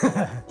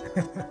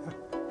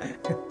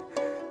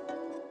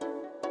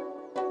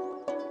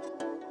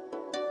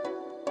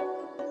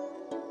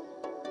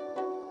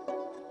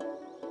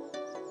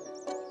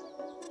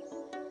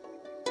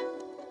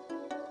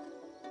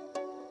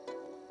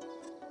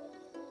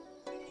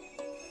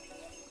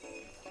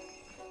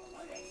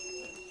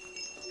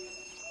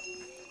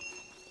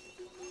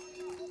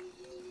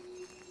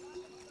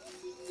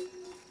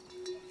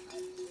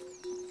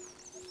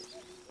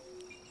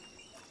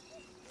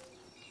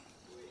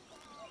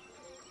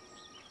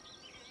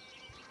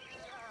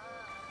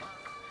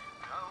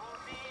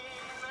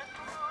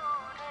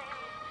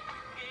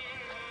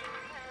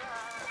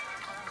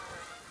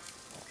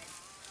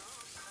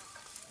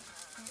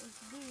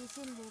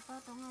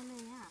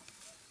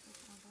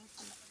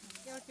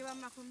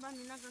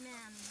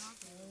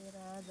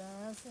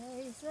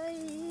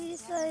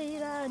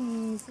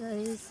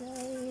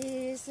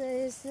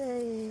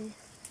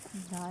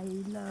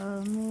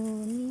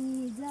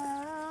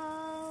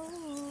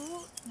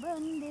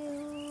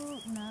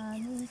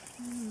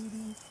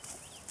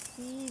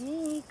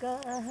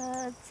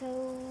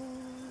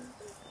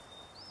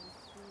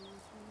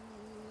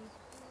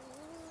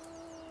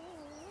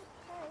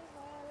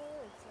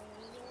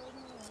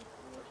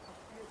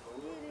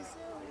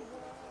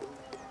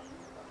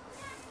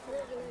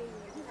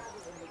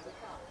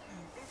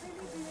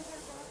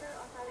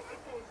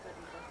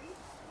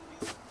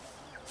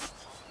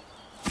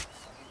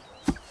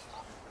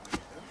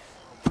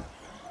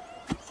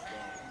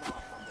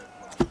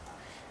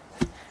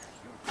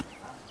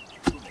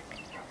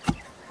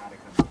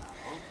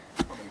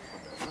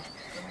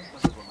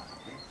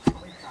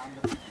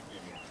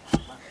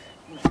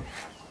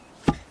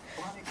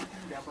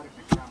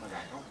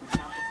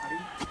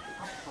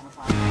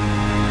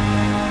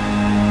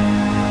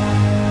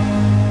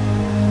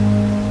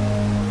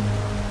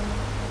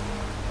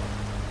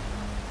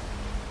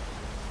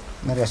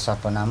मेरो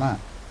सपनामा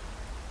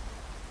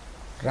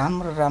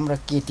राम्रो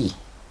केटी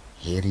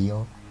हेरियो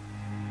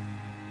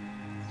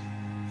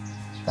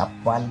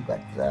कपाल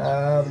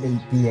गजबले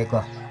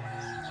पिएको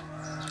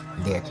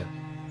देख्यो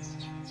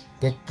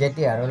त्यो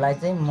केटीहरूलाई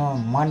चाहिँ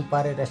म मन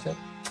परेर यसो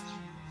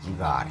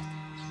गरेँ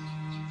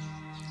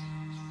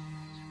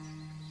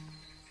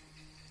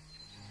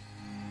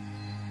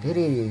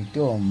फेरि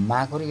त्यो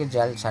माकुरीको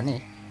जल छ नि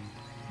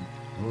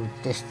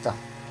त्यस्तो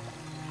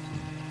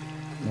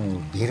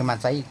भिरमा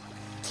चाहिँ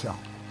थियो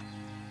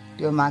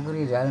त्यो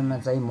माकुरी झ्यालमा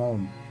चाहिँ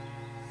म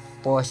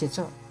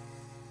पसेछु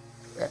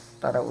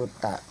तर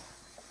उता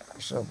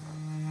यसो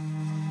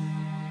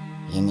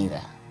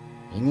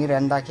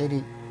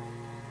हिँडिरहँदाखेरि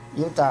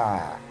एउटा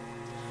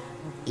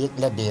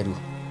एक्लै ढेरू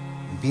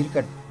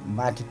बिर्कट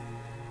माथि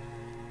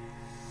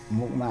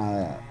मुखमा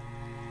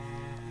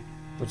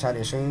पुछार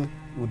यसो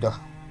उडो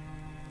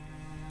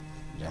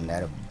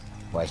झन्डाएर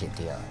बसेको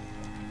थियो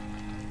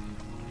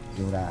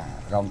एउटा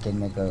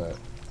रङ्केनको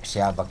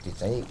सेवाभक्ति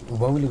चाहिँ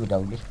उभौली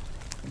उडौली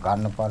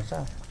गर्नुपर्छ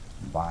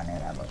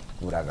भनेर अब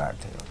कुरा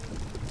गर्थ्यो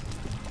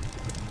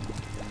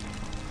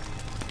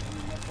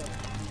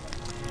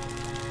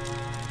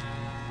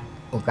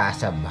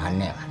उकास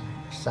भन्ने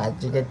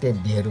साँच्चीकै त्यो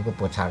ढेरूको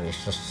पुछार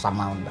यसो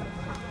समाउँदा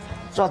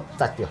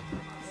चोत्ता त्यो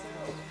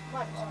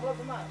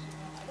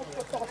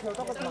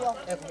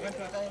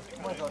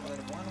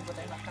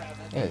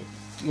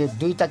यो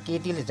दुईटा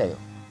केटीले चाहिँ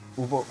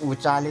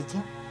उचाले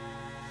थियो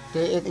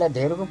त्यो एक्लै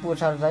ढेरूको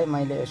पुछार चाहिँ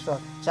मैले यसो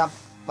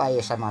चप्पा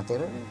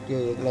समातेर त्यो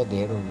एक्लै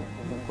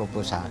ढेरूको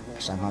पुछार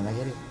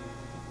समाउँदाखेरि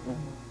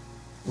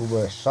उभो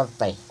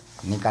सत्तै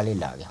निकाली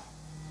लग्यो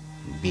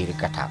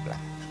बिर्का थाप्ला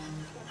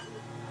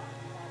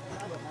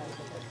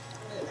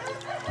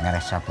मेरो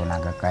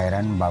सपनाको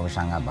कैरन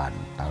बाबुसँग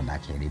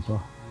बताउँदाखेरि पो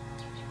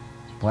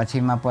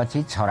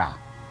पछि छोरा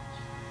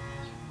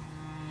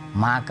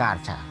महाकार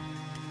छ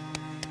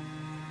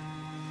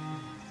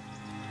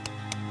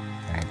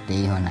र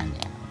त्यही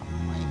हुनाले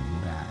मै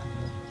बुढा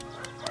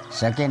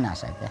सके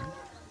नसके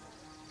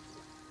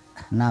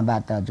नभए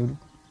त हजुर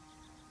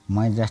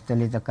मै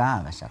जस्तोले त कहाँ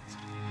हुन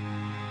सक्छ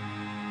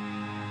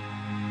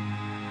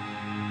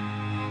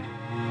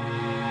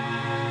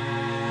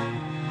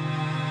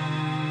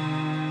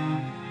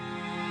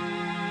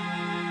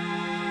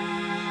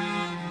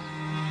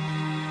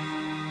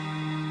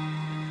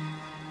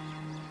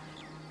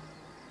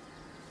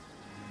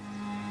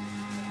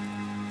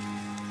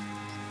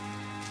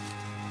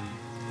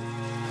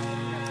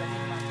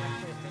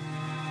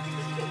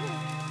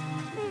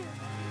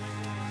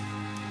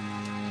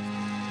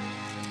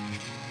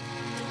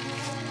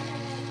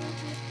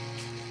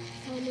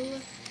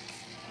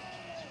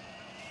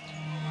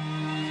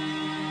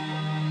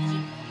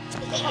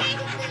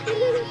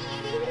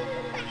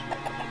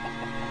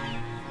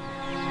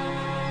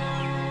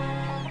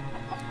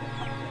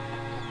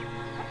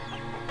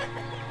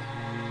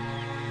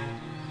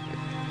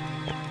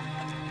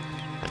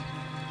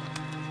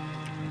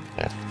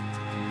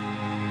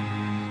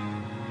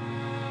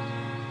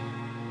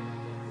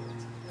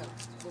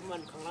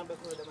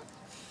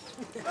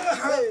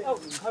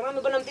घरमा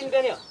बनाउँ 3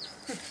 पेनी हो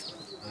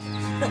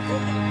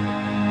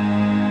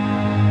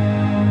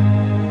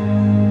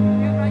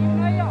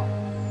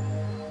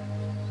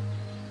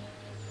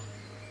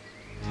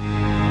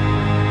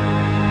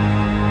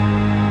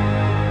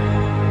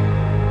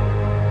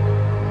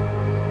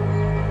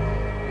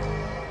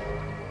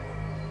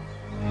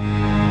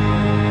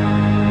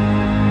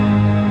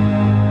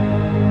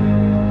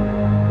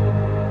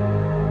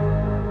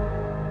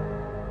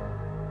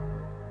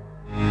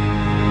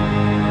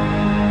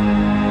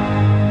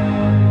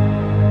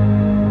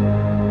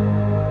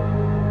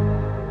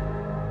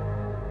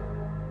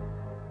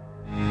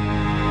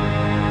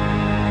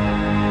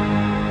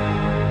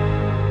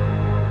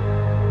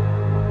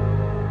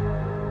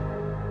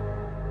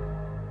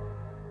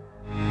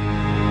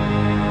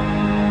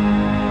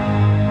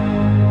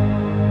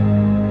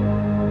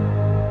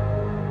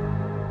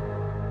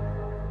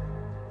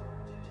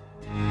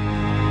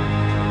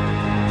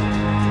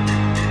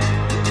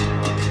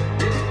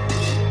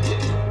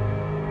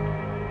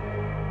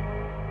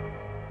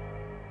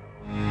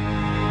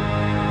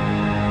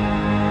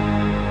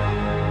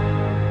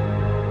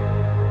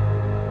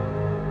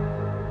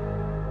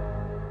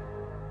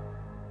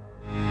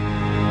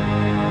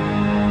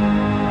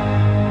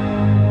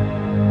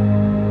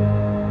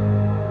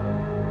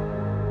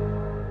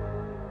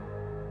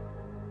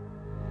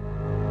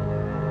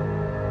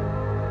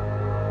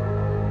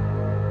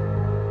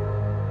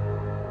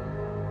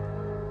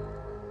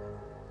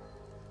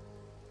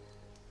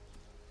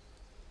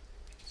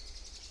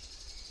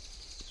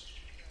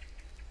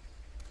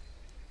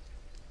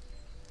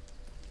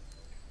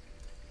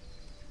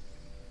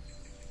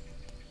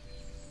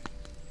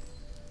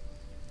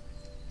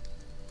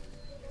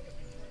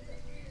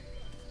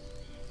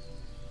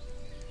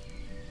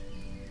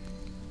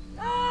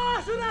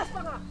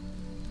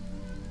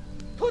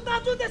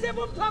Tuh desa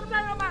bom thok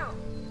na ma.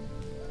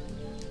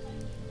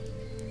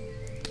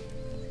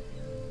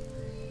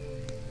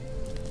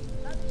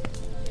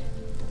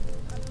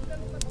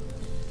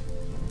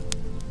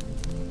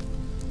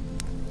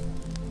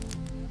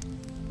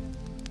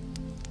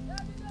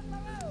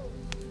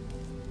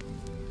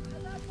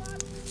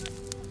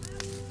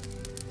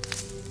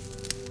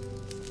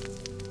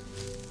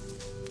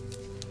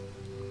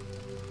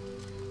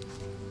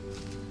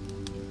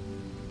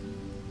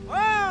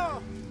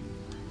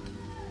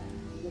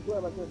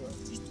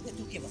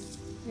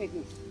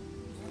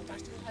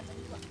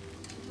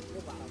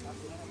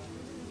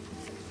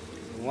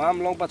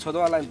 Wam long pa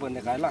chodo lain pun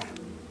ne kaila.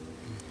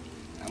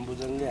 Ambu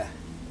janglia.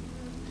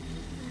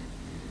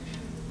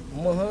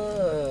 मह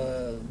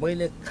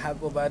मैले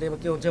खाएको बारेमा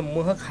के हुन्छ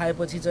मह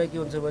खाएपछि चाहिँ के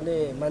हुन्छ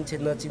भने मान्छे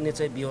नचिन्ने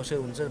चाहिँ बेहोसै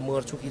हुन्छ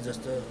मर्छु कि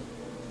जस्तो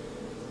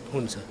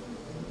हुन्छ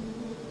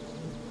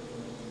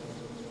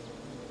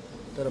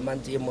तर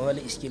मान्छे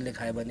महले स्किलले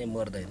खायो भने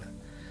मर्दैन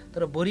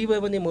तर बढी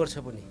भयो भने मर्छ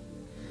पनि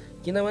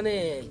किनभने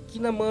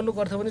किन मर्नु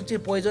पर्छ भने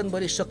चाहिँ पोइजन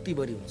बढी शक्ति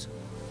बढी हुन्छ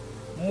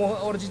मह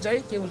अर्जी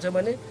चाहिँ के हुन्छ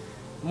भने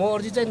मह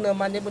अर्जी चाहिँ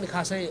नमान्ने पनि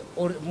खासै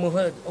मह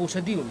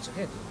औषधि हुन्छ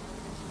के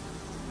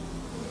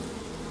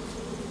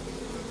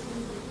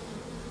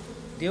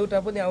देउटा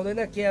पनि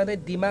आउँदैन के आउँदै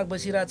दिमाग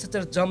बसिरहेको छ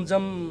तर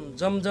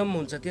जमजम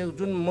हुन्छ त्यो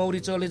जुन मौरी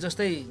चले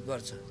जस्तै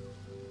गर्छ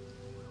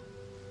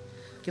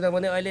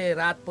किनभने अहिले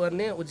रात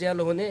पर्ने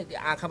उज्यालो हुने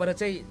आँखाबाट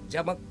चाहिँ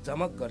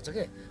झमक गर्छ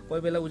के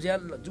कोही बेला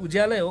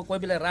उज्यालै हो कोही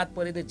बेला रात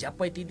परे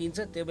झ्याप्पै दिन्छ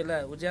त्यो बेला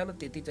उज्यालो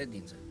त्यति चाहिँ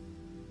दिन्छ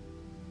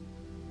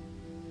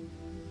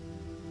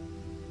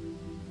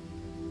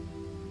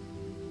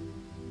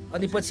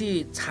अनि पछि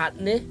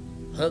छाट्ने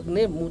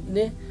हग्ने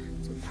मुत्ने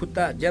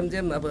खुट्टा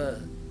ज्याम अब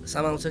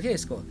समाउँछ के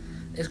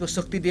यसको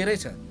शक्ति धेरै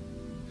छ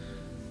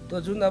त्यो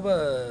जुन अब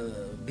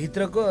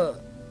भित्रको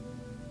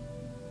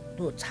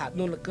त्यो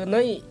छाट्नुको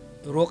नै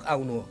रोग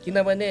आउनु हो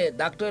किनभने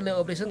डाक्टरले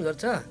अपरेसन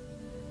गर्छ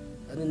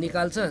अनि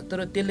निकाल्छ तर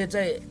त्यसले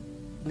चाहिँ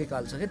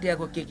निकाल्छ के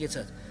त्यहाँको के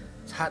छ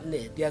छाट्ने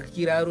त्यहाँको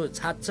किराहरू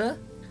छाट्छ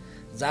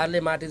जारले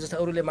माटे जस्तो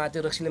अरूले माटे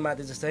रक्सीले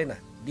माटे जस्तो हैन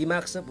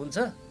दिमाग सब हुन्छ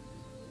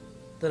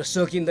तर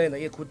सकिँदैन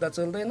यो खुट्टा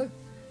चल्दैन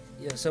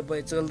यो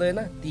सबै चल्दैन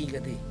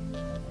तीगति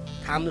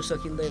थाम्नु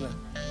सकिँदैन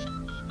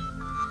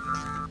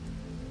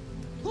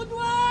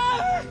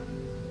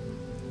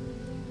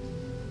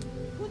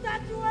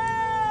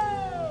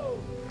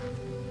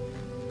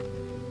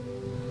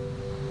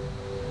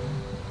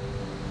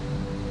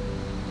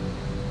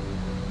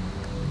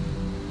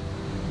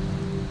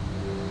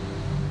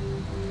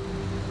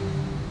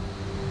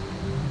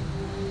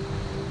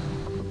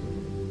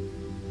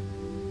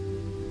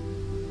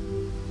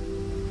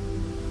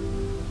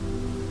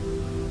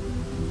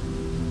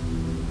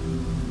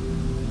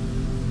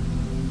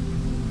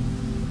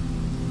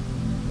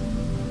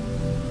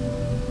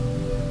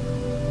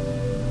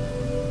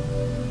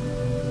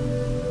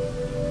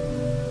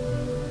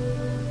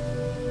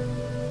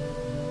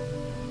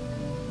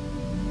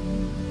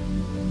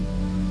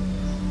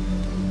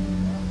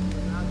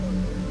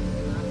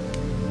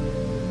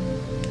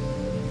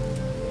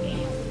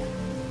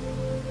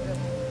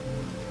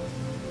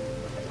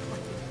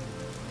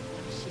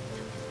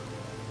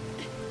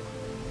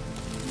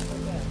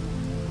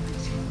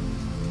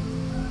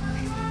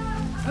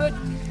Này,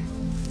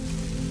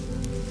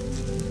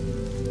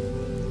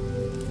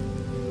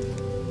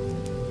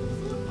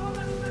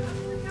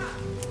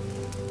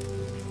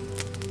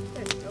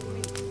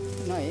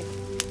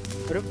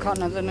 rất khó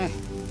nó thế này.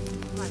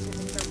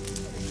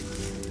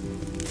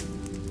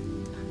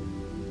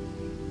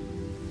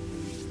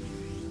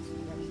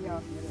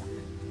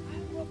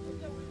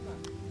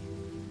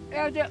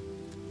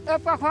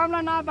 Apa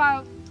famla na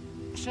ba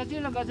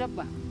sejila gajab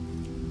ba.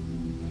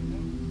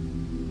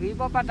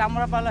 Ibu apa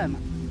tamra pala ma.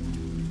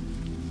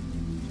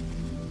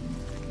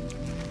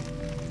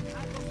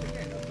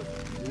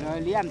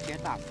 Liam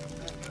cetak.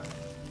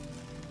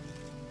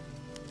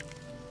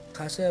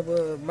 खासै अब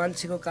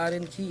मान्छेको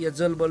कारण कि या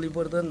जल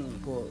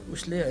बलिवर्धनको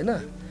उसले हैन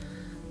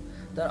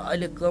तर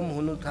अहिले कम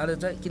हुनु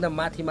थालेछ किन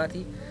माथि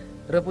माथि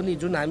र पनि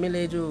जुन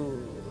हामीले जो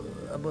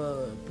अब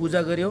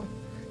पूजा गर्यौं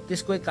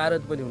त्यसकै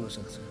कारण पनि हुन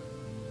सक्छ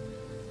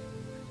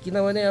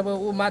किनभने अब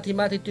ऊ माथि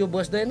माथि त्यो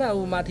बस्दैन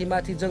ऊ माथि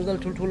माथि जंगल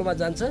ठुलठुलोमा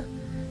जान्छ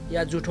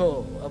या जुठो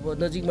अब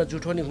नजिकमा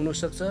जुठो नि हुन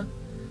सक्छ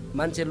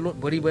मान्छे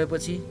भरि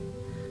भएपछि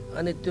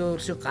अनि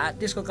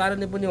त्यसको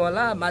कारणले पनि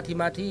होला माथि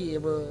माथि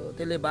अब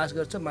त्यसले बास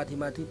गर्छ माथि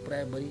माथि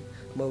प्राय भरि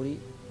मौरी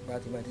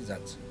माथि माथि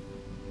जान्छ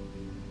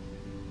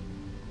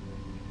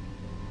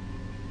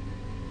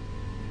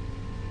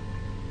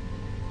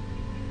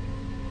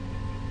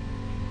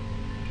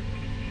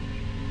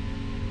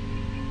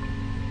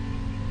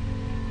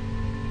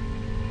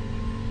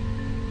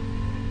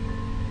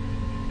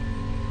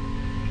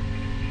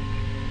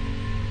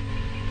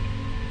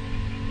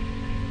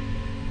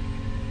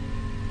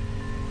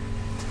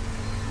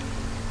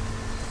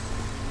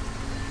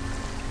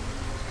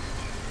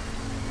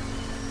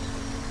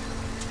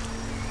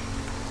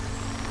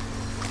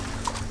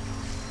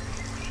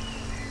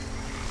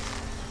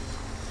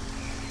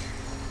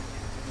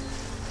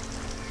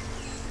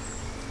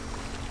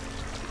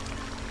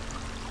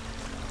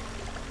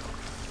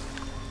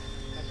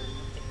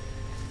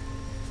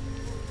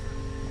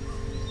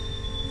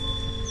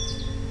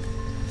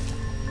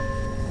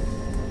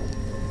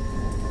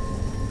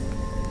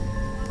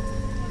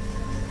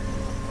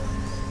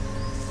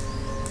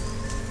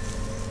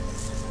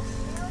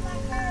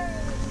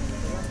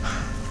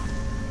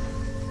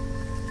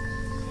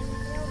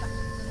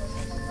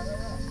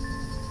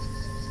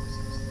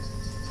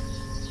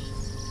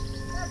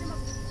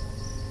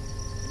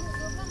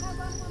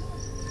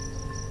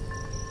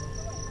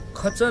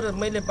खच्चर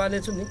मैले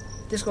पालेछु नि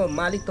त्यसको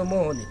मालिक त म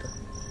हो नि त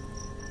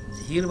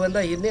हिर भन्दा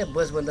हिर्ने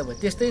बस भन्दा भयो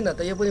त्यस्तै न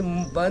त यो पनि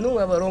भनौं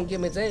अब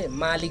रोङ्केमे चाहिँ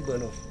मालिक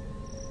भनौं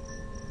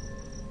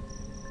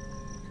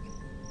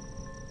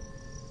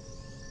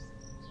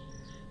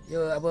यो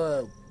अब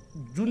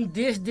जुन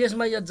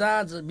देशमा यो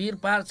जहाँ वीर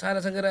पार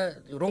छारासँग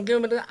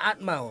रोङ्केमे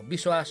आत्मा हो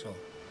विश्वास हो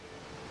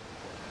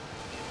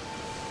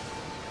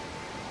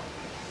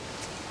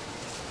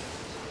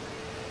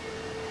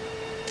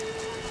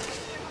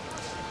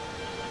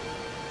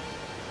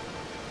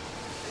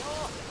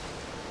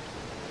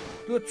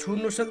त्यो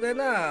छुन्नु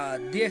सक्दैन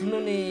देख्नु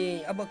नि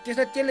अब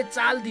त्यसले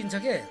चाल दिन्छ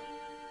के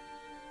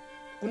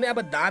कुनै अब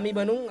दामी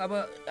भनौं अब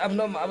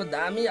आफ्नो अब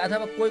दामी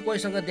अथवा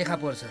कोहीसँग देखा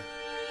पर्छ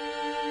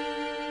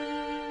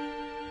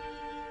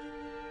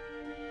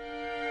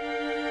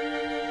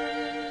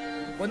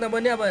भन्दा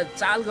पनि अब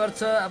चाल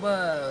गर्छ अब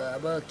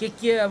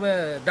के अब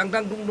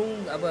डङडङ डुङडुङ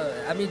अब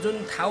हामी जुन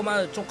ठाउँमा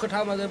चोखो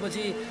ठाउँमा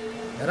गएपछि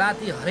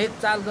राति हरेक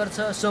चाल गर्छ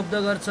शब्द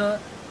गर्छ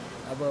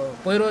अब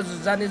पहिरो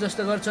जाने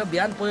जस्तो गर्छ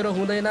बिहान पहिरो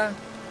हुँदैन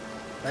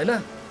हैन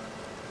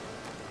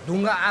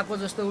ढुङ्गा आको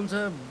जस्तो हुन्छ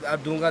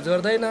ढुङ्गा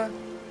झर्दैन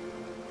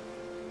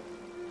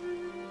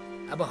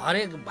अब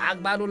हरेक भाग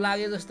बालु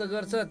लागे जस्तो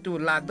गर्छ त्यो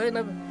लाग्दैन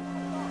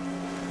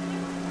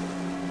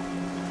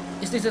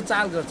यस्तै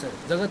चाल गर्छ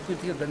जगत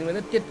पृथ्वी धनी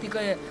भने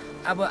त्यतिकै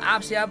अब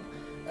आपसे आप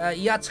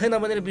याद छैन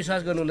भनेर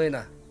विश्वास गर्नु हुँदैन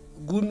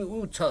गुण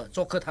उ छ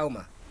चोखो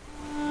ठाउँमा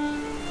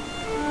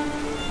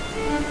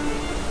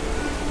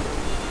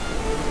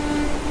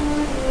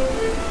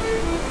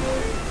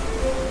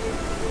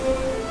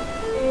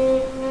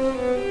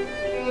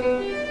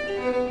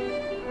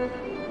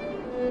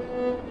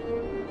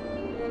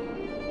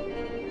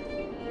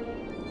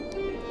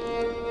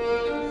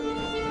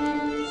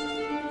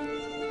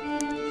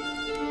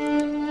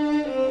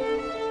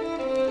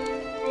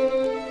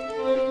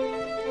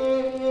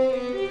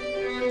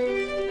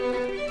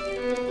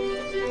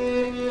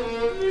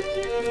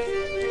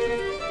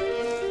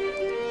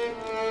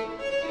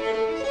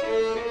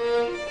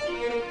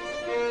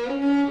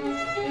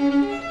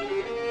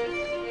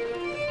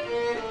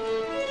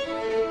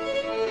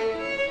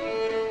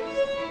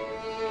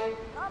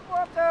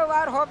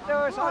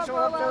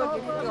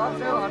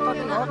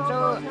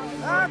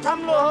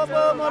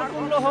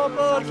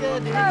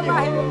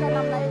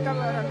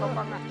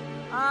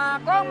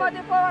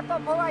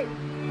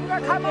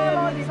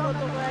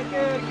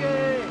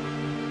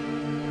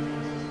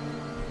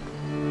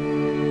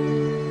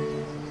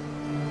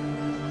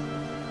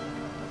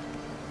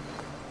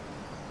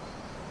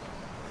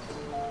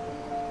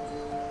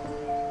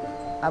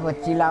अब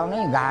चिलाउने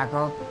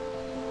गएको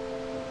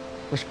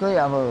उसकै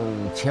अब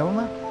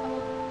छेउमा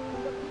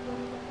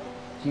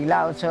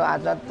चिलाउँछ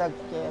आज त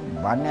के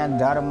भन्ने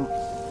डर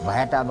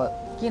भए त अब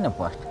किन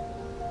पस्छ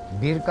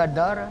वीरका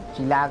डर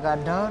चिलाका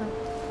डर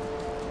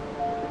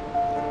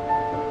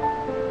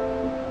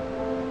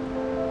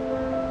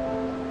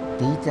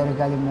त्यही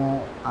तरिकाले म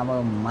अब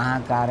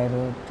महाकारेर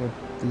त्यो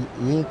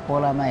एक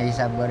पोलामा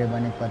हिसाब गऱ्यो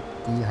भने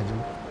कति हजुर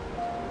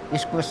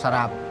यसको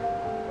श्राप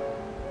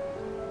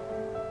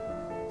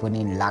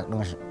पनि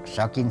लाग्न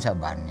सकिन्छ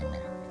भन्ने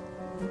मेरो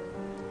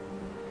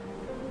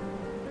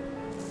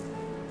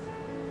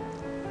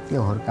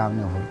त्यो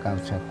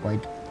हुर्काउँछ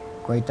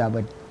कोही त अब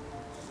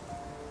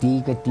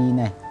तीको ती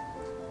नै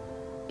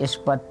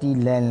यसपट्टि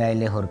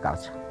लैले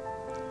हुर्काउँछ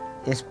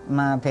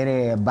यसमा फेरि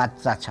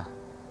बच्चा छ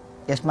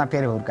यसमा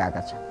फेरि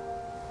हुर्काएका छ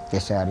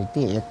त्यसरी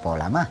त्यो एक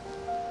पौलामा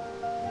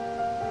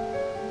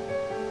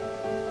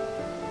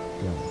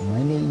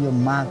मैले यो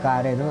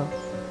महाकारेर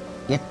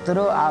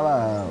यत्रो अब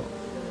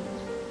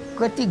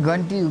कति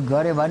गन्ती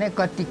गऱ्यो भने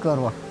कति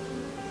करोड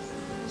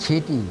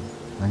क्षति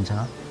हुन्छ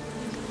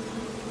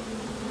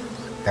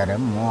तर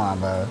म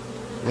अब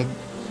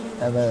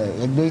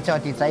एक दुई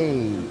चोटि चाहिँ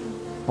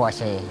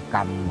पसे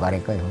काम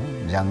गरेकै हो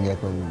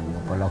जङ्गेको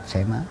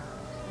उपलक्ष्यमा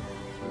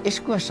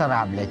यसको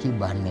श्रापले कि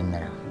भन्ने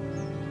मेरो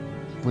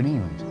पनि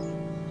हुन्छ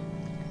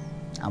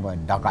अब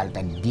ढकाल त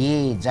दिए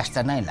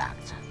जस्तो नै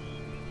लाग्छ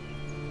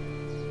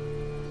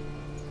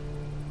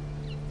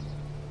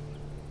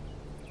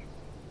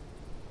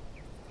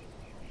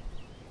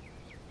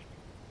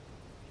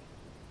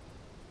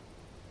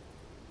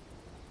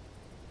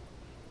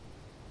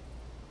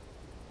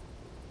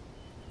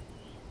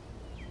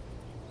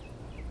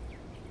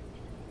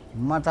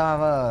म त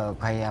अब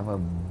खै अब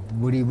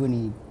बुढी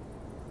पनि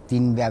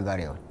 3 बिहा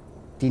गर्यो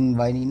 3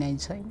 बहिनी नै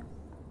छैन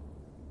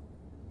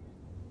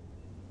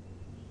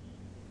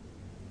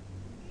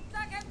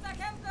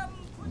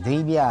दुई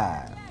बिहा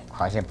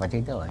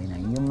खसेपछि त होइन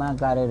यो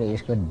महाकारेर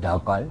यसको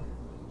ढकल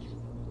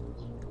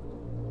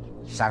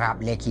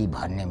श्रापले कि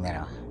भन्ने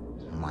मेरो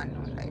मन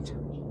हुँदैछ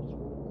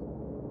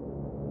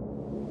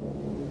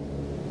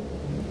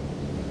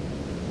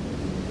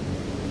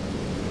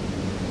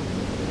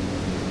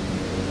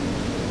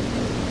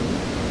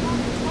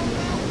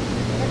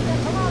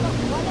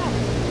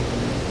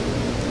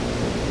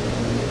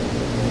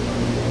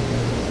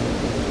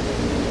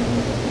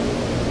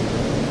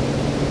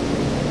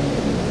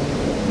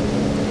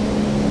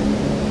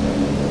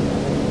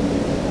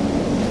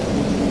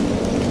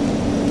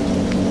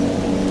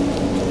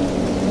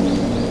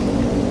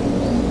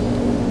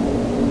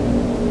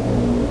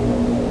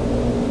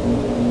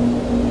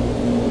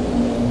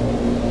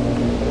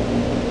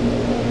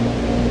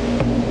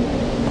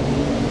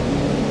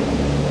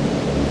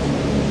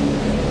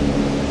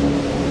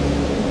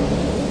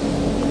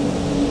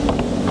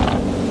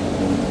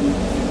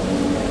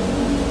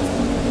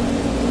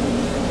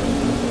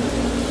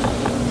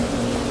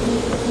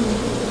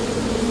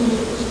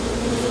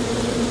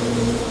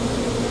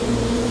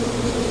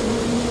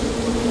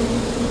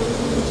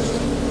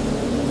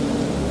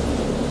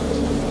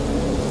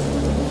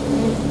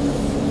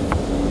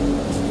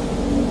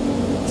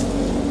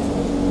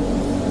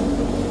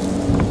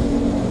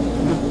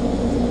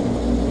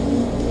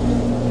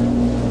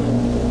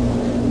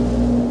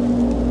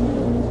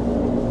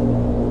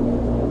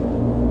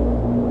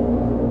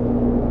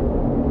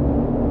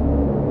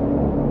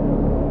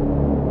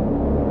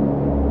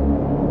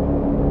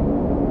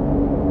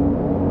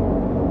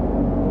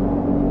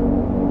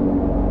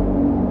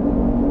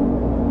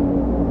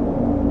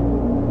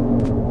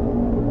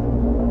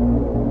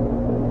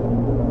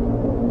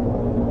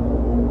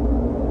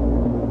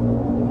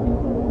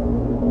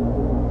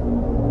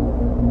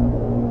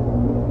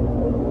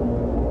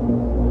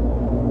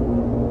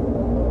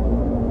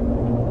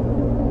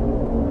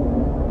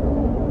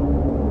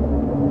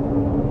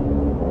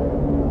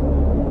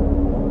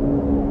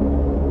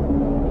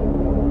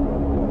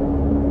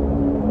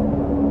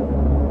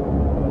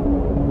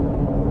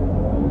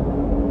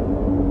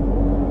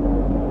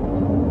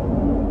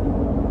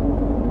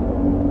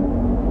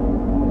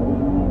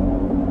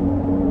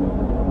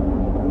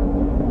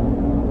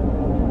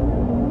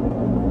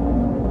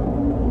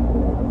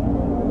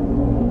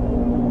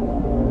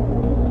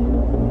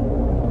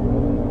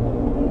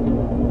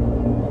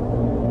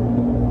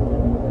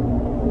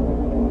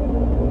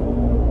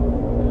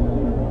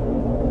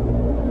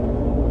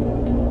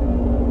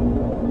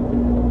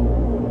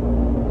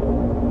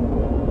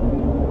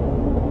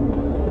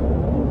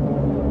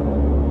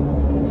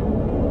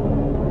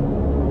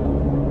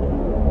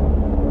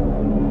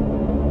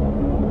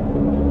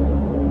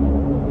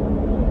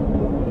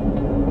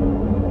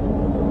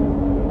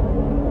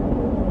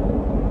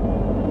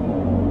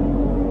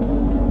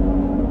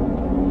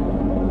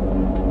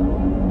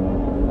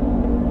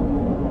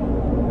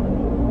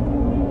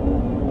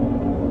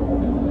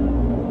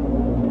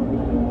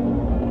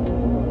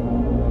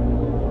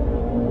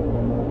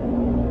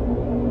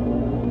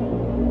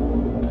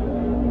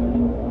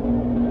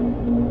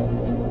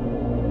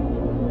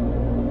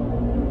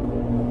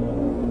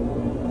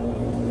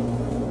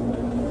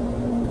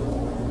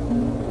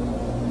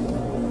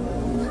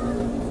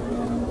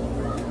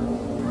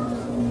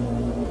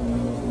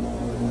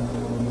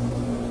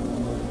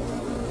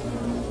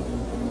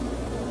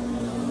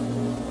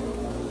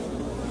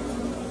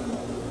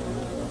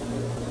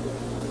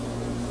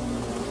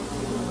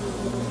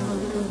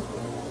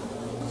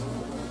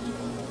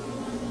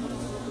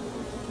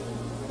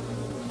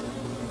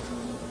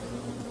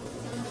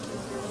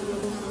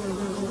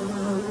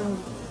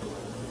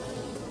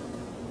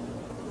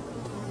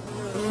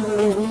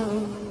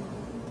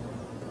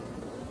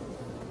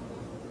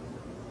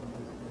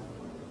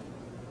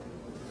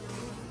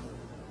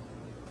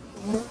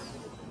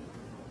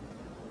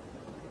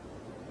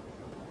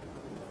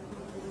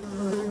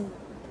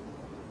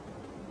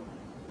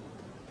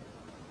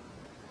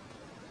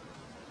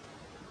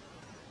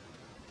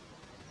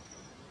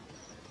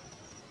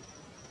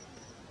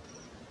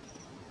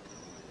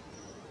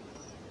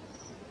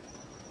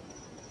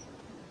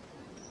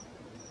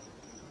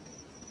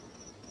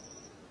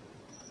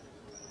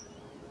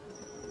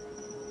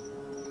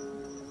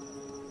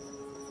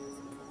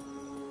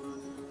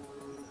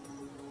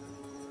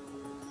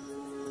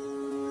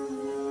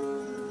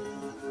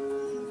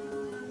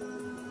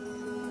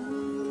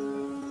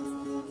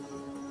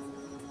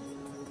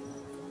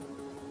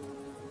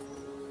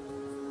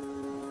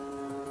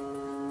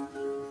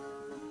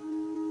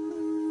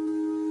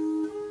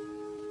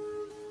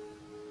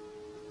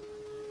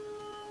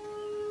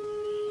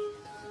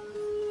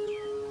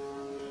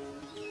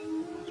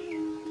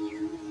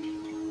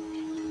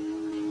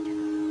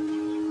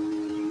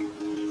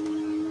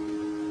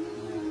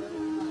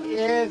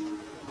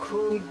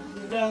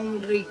udang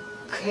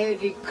rikhe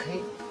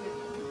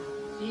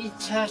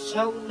icha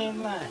saune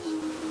mas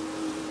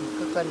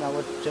kan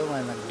awat cuma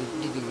nak di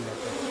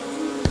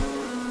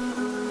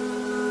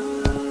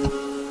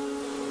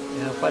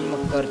ya pan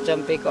makerjam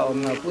pe ka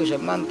om pu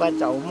samam pa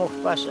chau mo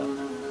pas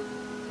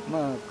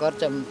ma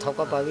kerjam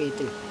thoka pawi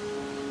itu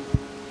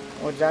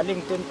o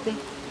jaling tunte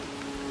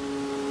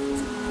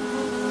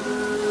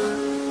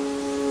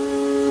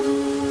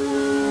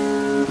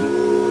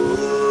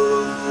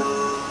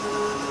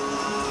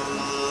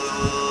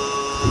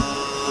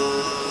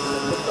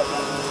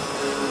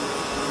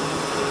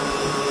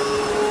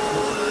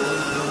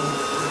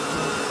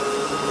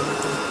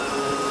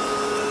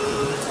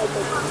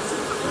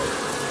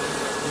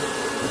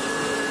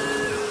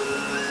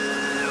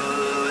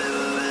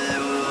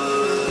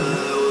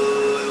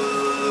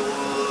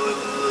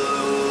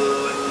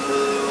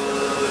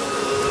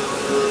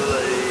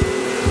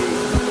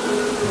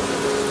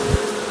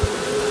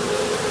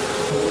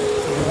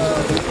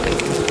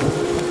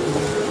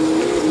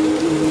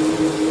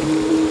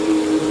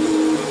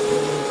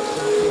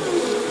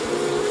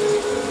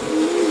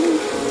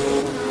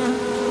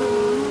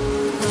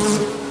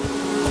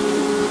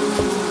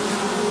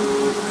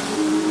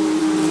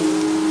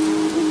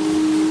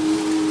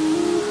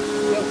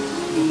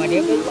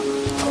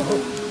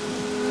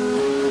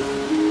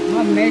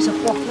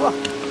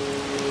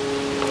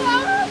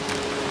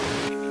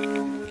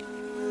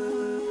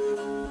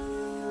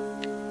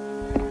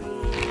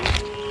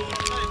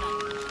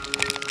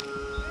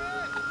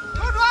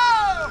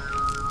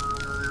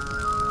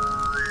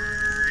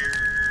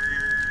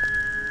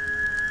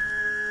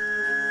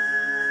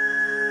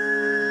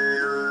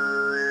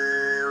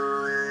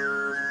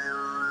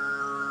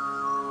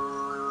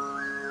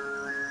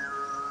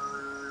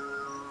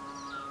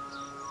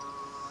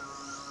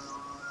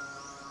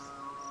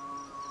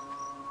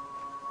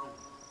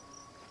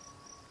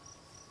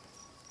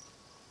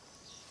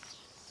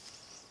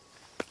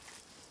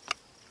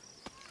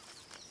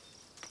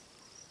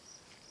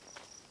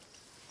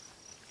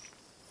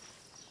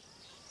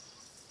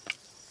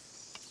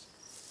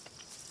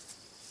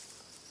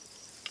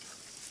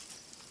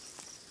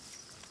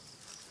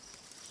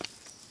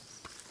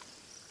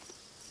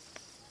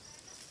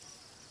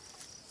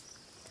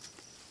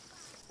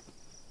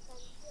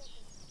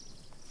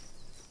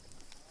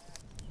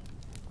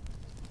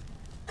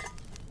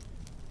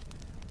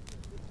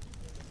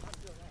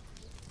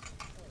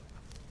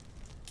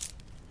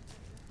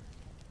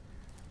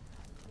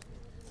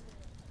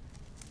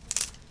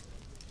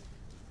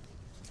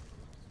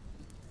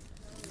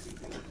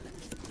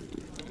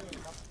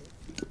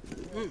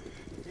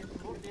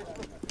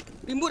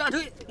Timbur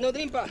aduh, no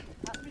timpa.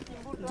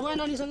 Tuan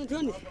nani sana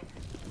tuan ni.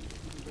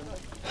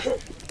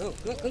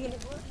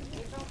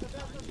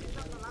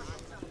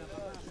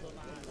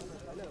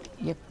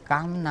 यो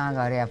काम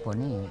नगरे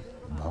पनि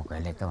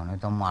भोकले त हुनु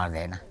त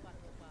मर्दैन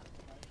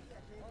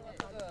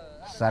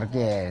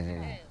सर्के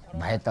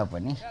भए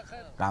तापनि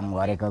काम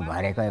गरेको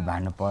गरेकै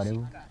भन्नु पर्यो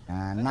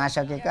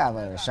नसकेको अब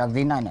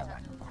सक्दिन नि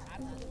भन्नु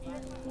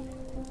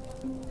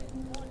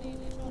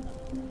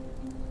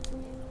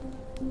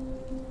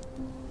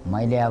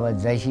मैले अब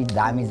जैसी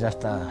दामी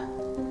जस्तो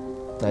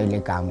तैले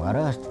काम गर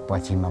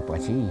पछिमा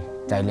पछि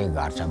तैले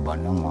गर्छ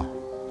भन्नु म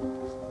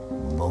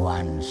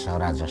भगवान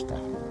सरा जस्तो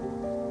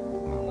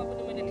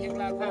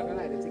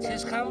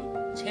छेसखाम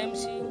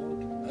छेमसी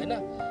हैन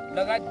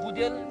लगायत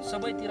बुदेल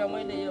सबैतिर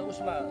मैले यो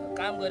उसमा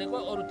काम गरेको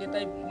अरु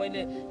त्यतै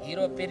मैले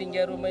हिरो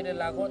पेरिङ्गेहरू मैले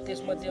लागो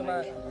त्यसमध्येमा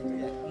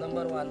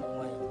नम्बर 1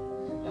 भयो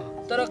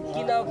तर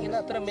किन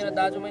तर मेरो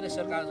दाजु मैले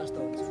सरकार जस्तो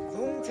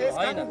हुन्छ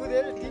हैन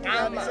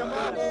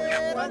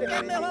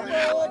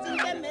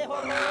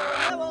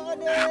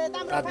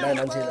काट्दा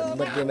मान्छे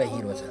मध्येमा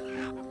हिरो छ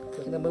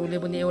किनभने उसले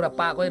पनि एउटा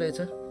पाकै रहेछ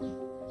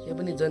यो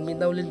पनि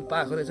जन्मिँदाउले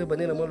पाएको रहेछ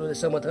भनेर मैले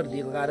समर्थन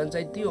दिएको कारण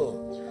चाहिँ त्यो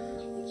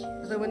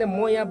भने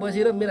म यहाँ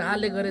बसेर मेरो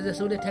हालले गरे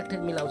जस्तो उसले ठ्याक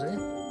ठ्याक मिलाउँछ क्या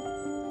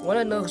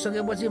मलाई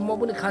नसकेपछि म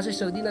पनि खासै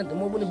सक्दिनँ नि त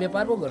म पनि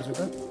व्यापार पो गर्छु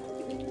त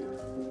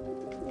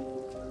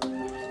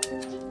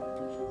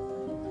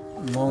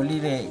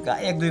मौलीले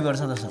 1-2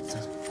 वर्ष त सक्छ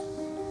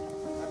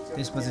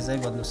त्यसपछि चाहिँ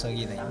बन्नु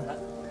सकिँदैन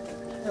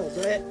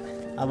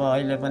अब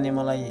अहिले पनि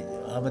मलाई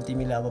अब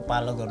तिमीले अब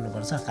पालो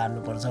गर्नुपर्छ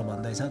काट्नुपर्छ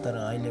भन्दैछ तर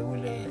अहिले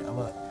उसले अब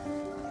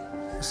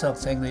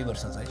सक्छ 1-2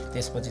 वर्ष चाहिँ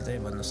त्यसपछि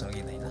चाहिँ बन्नु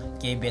सकिँदैन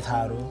केही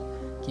व्यथाहरू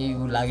केही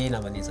उ लागेन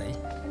भने चाहिँ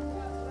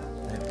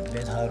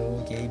व्यथाहरू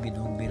केही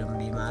दुख बिराम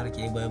बिमार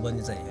केही भयो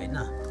भने चाहिँ हैन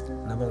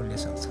नभए उसले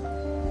सक्छ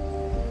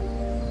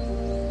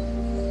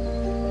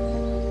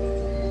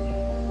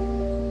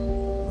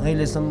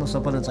अहिलेसम्म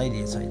सपना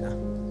चाहिदिएको छैन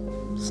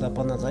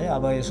सपना चाहिँ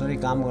अब यसरी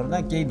काम गर्दा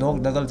केही ढोक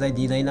ढकल चाहिँ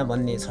दिँदैन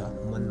भन्ने छ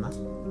मनमा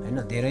हैन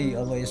धेरै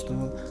अब यस्तो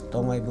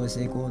तमाइ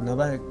बसेको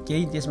नभए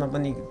केही त्यसमा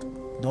पनि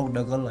ढोक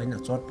ढकल हैन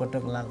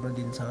चटपटक लाग्न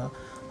दिन्छ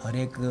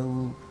हरेक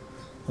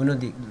हुन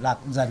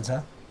जान्छ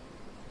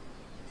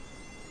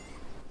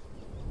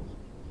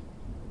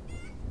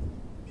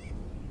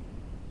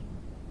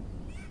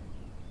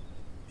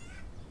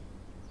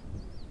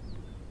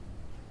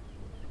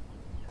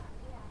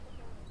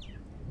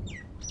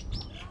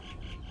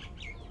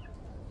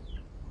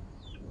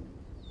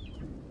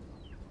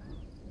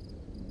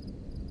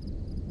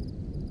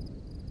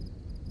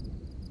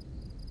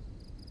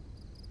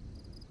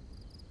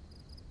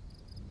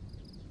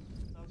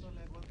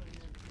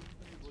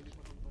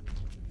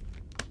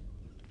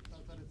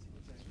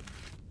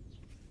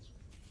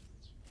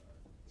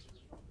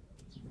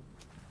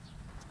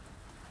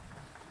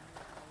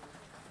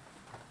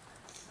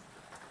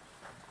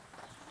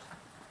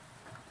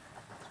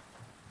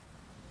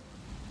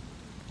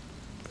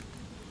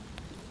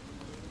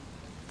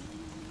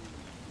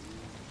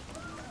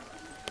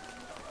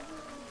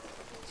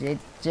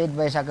चैत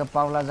वैशाखको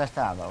पाउला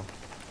जस्तो अब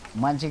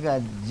मान्छेको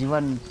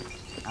जीवन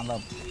अब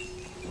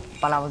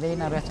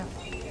पलाउँदैन रहेछ।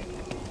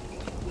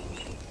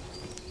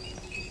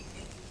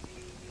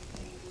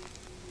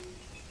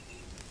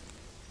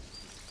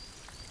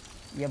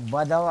 यो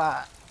भदौ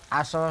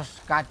आसोस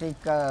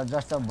कार्तिक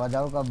जस्तो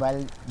भदौको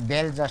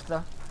बेल जस्तो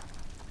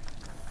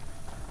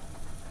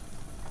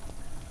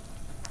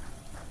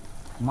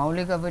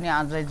मौलीको पनि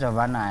अझै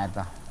जवान आयो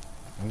त।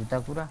 यो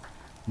त कुरा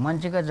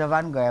मान्छेको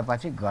जवान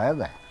गएपछि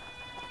गयो।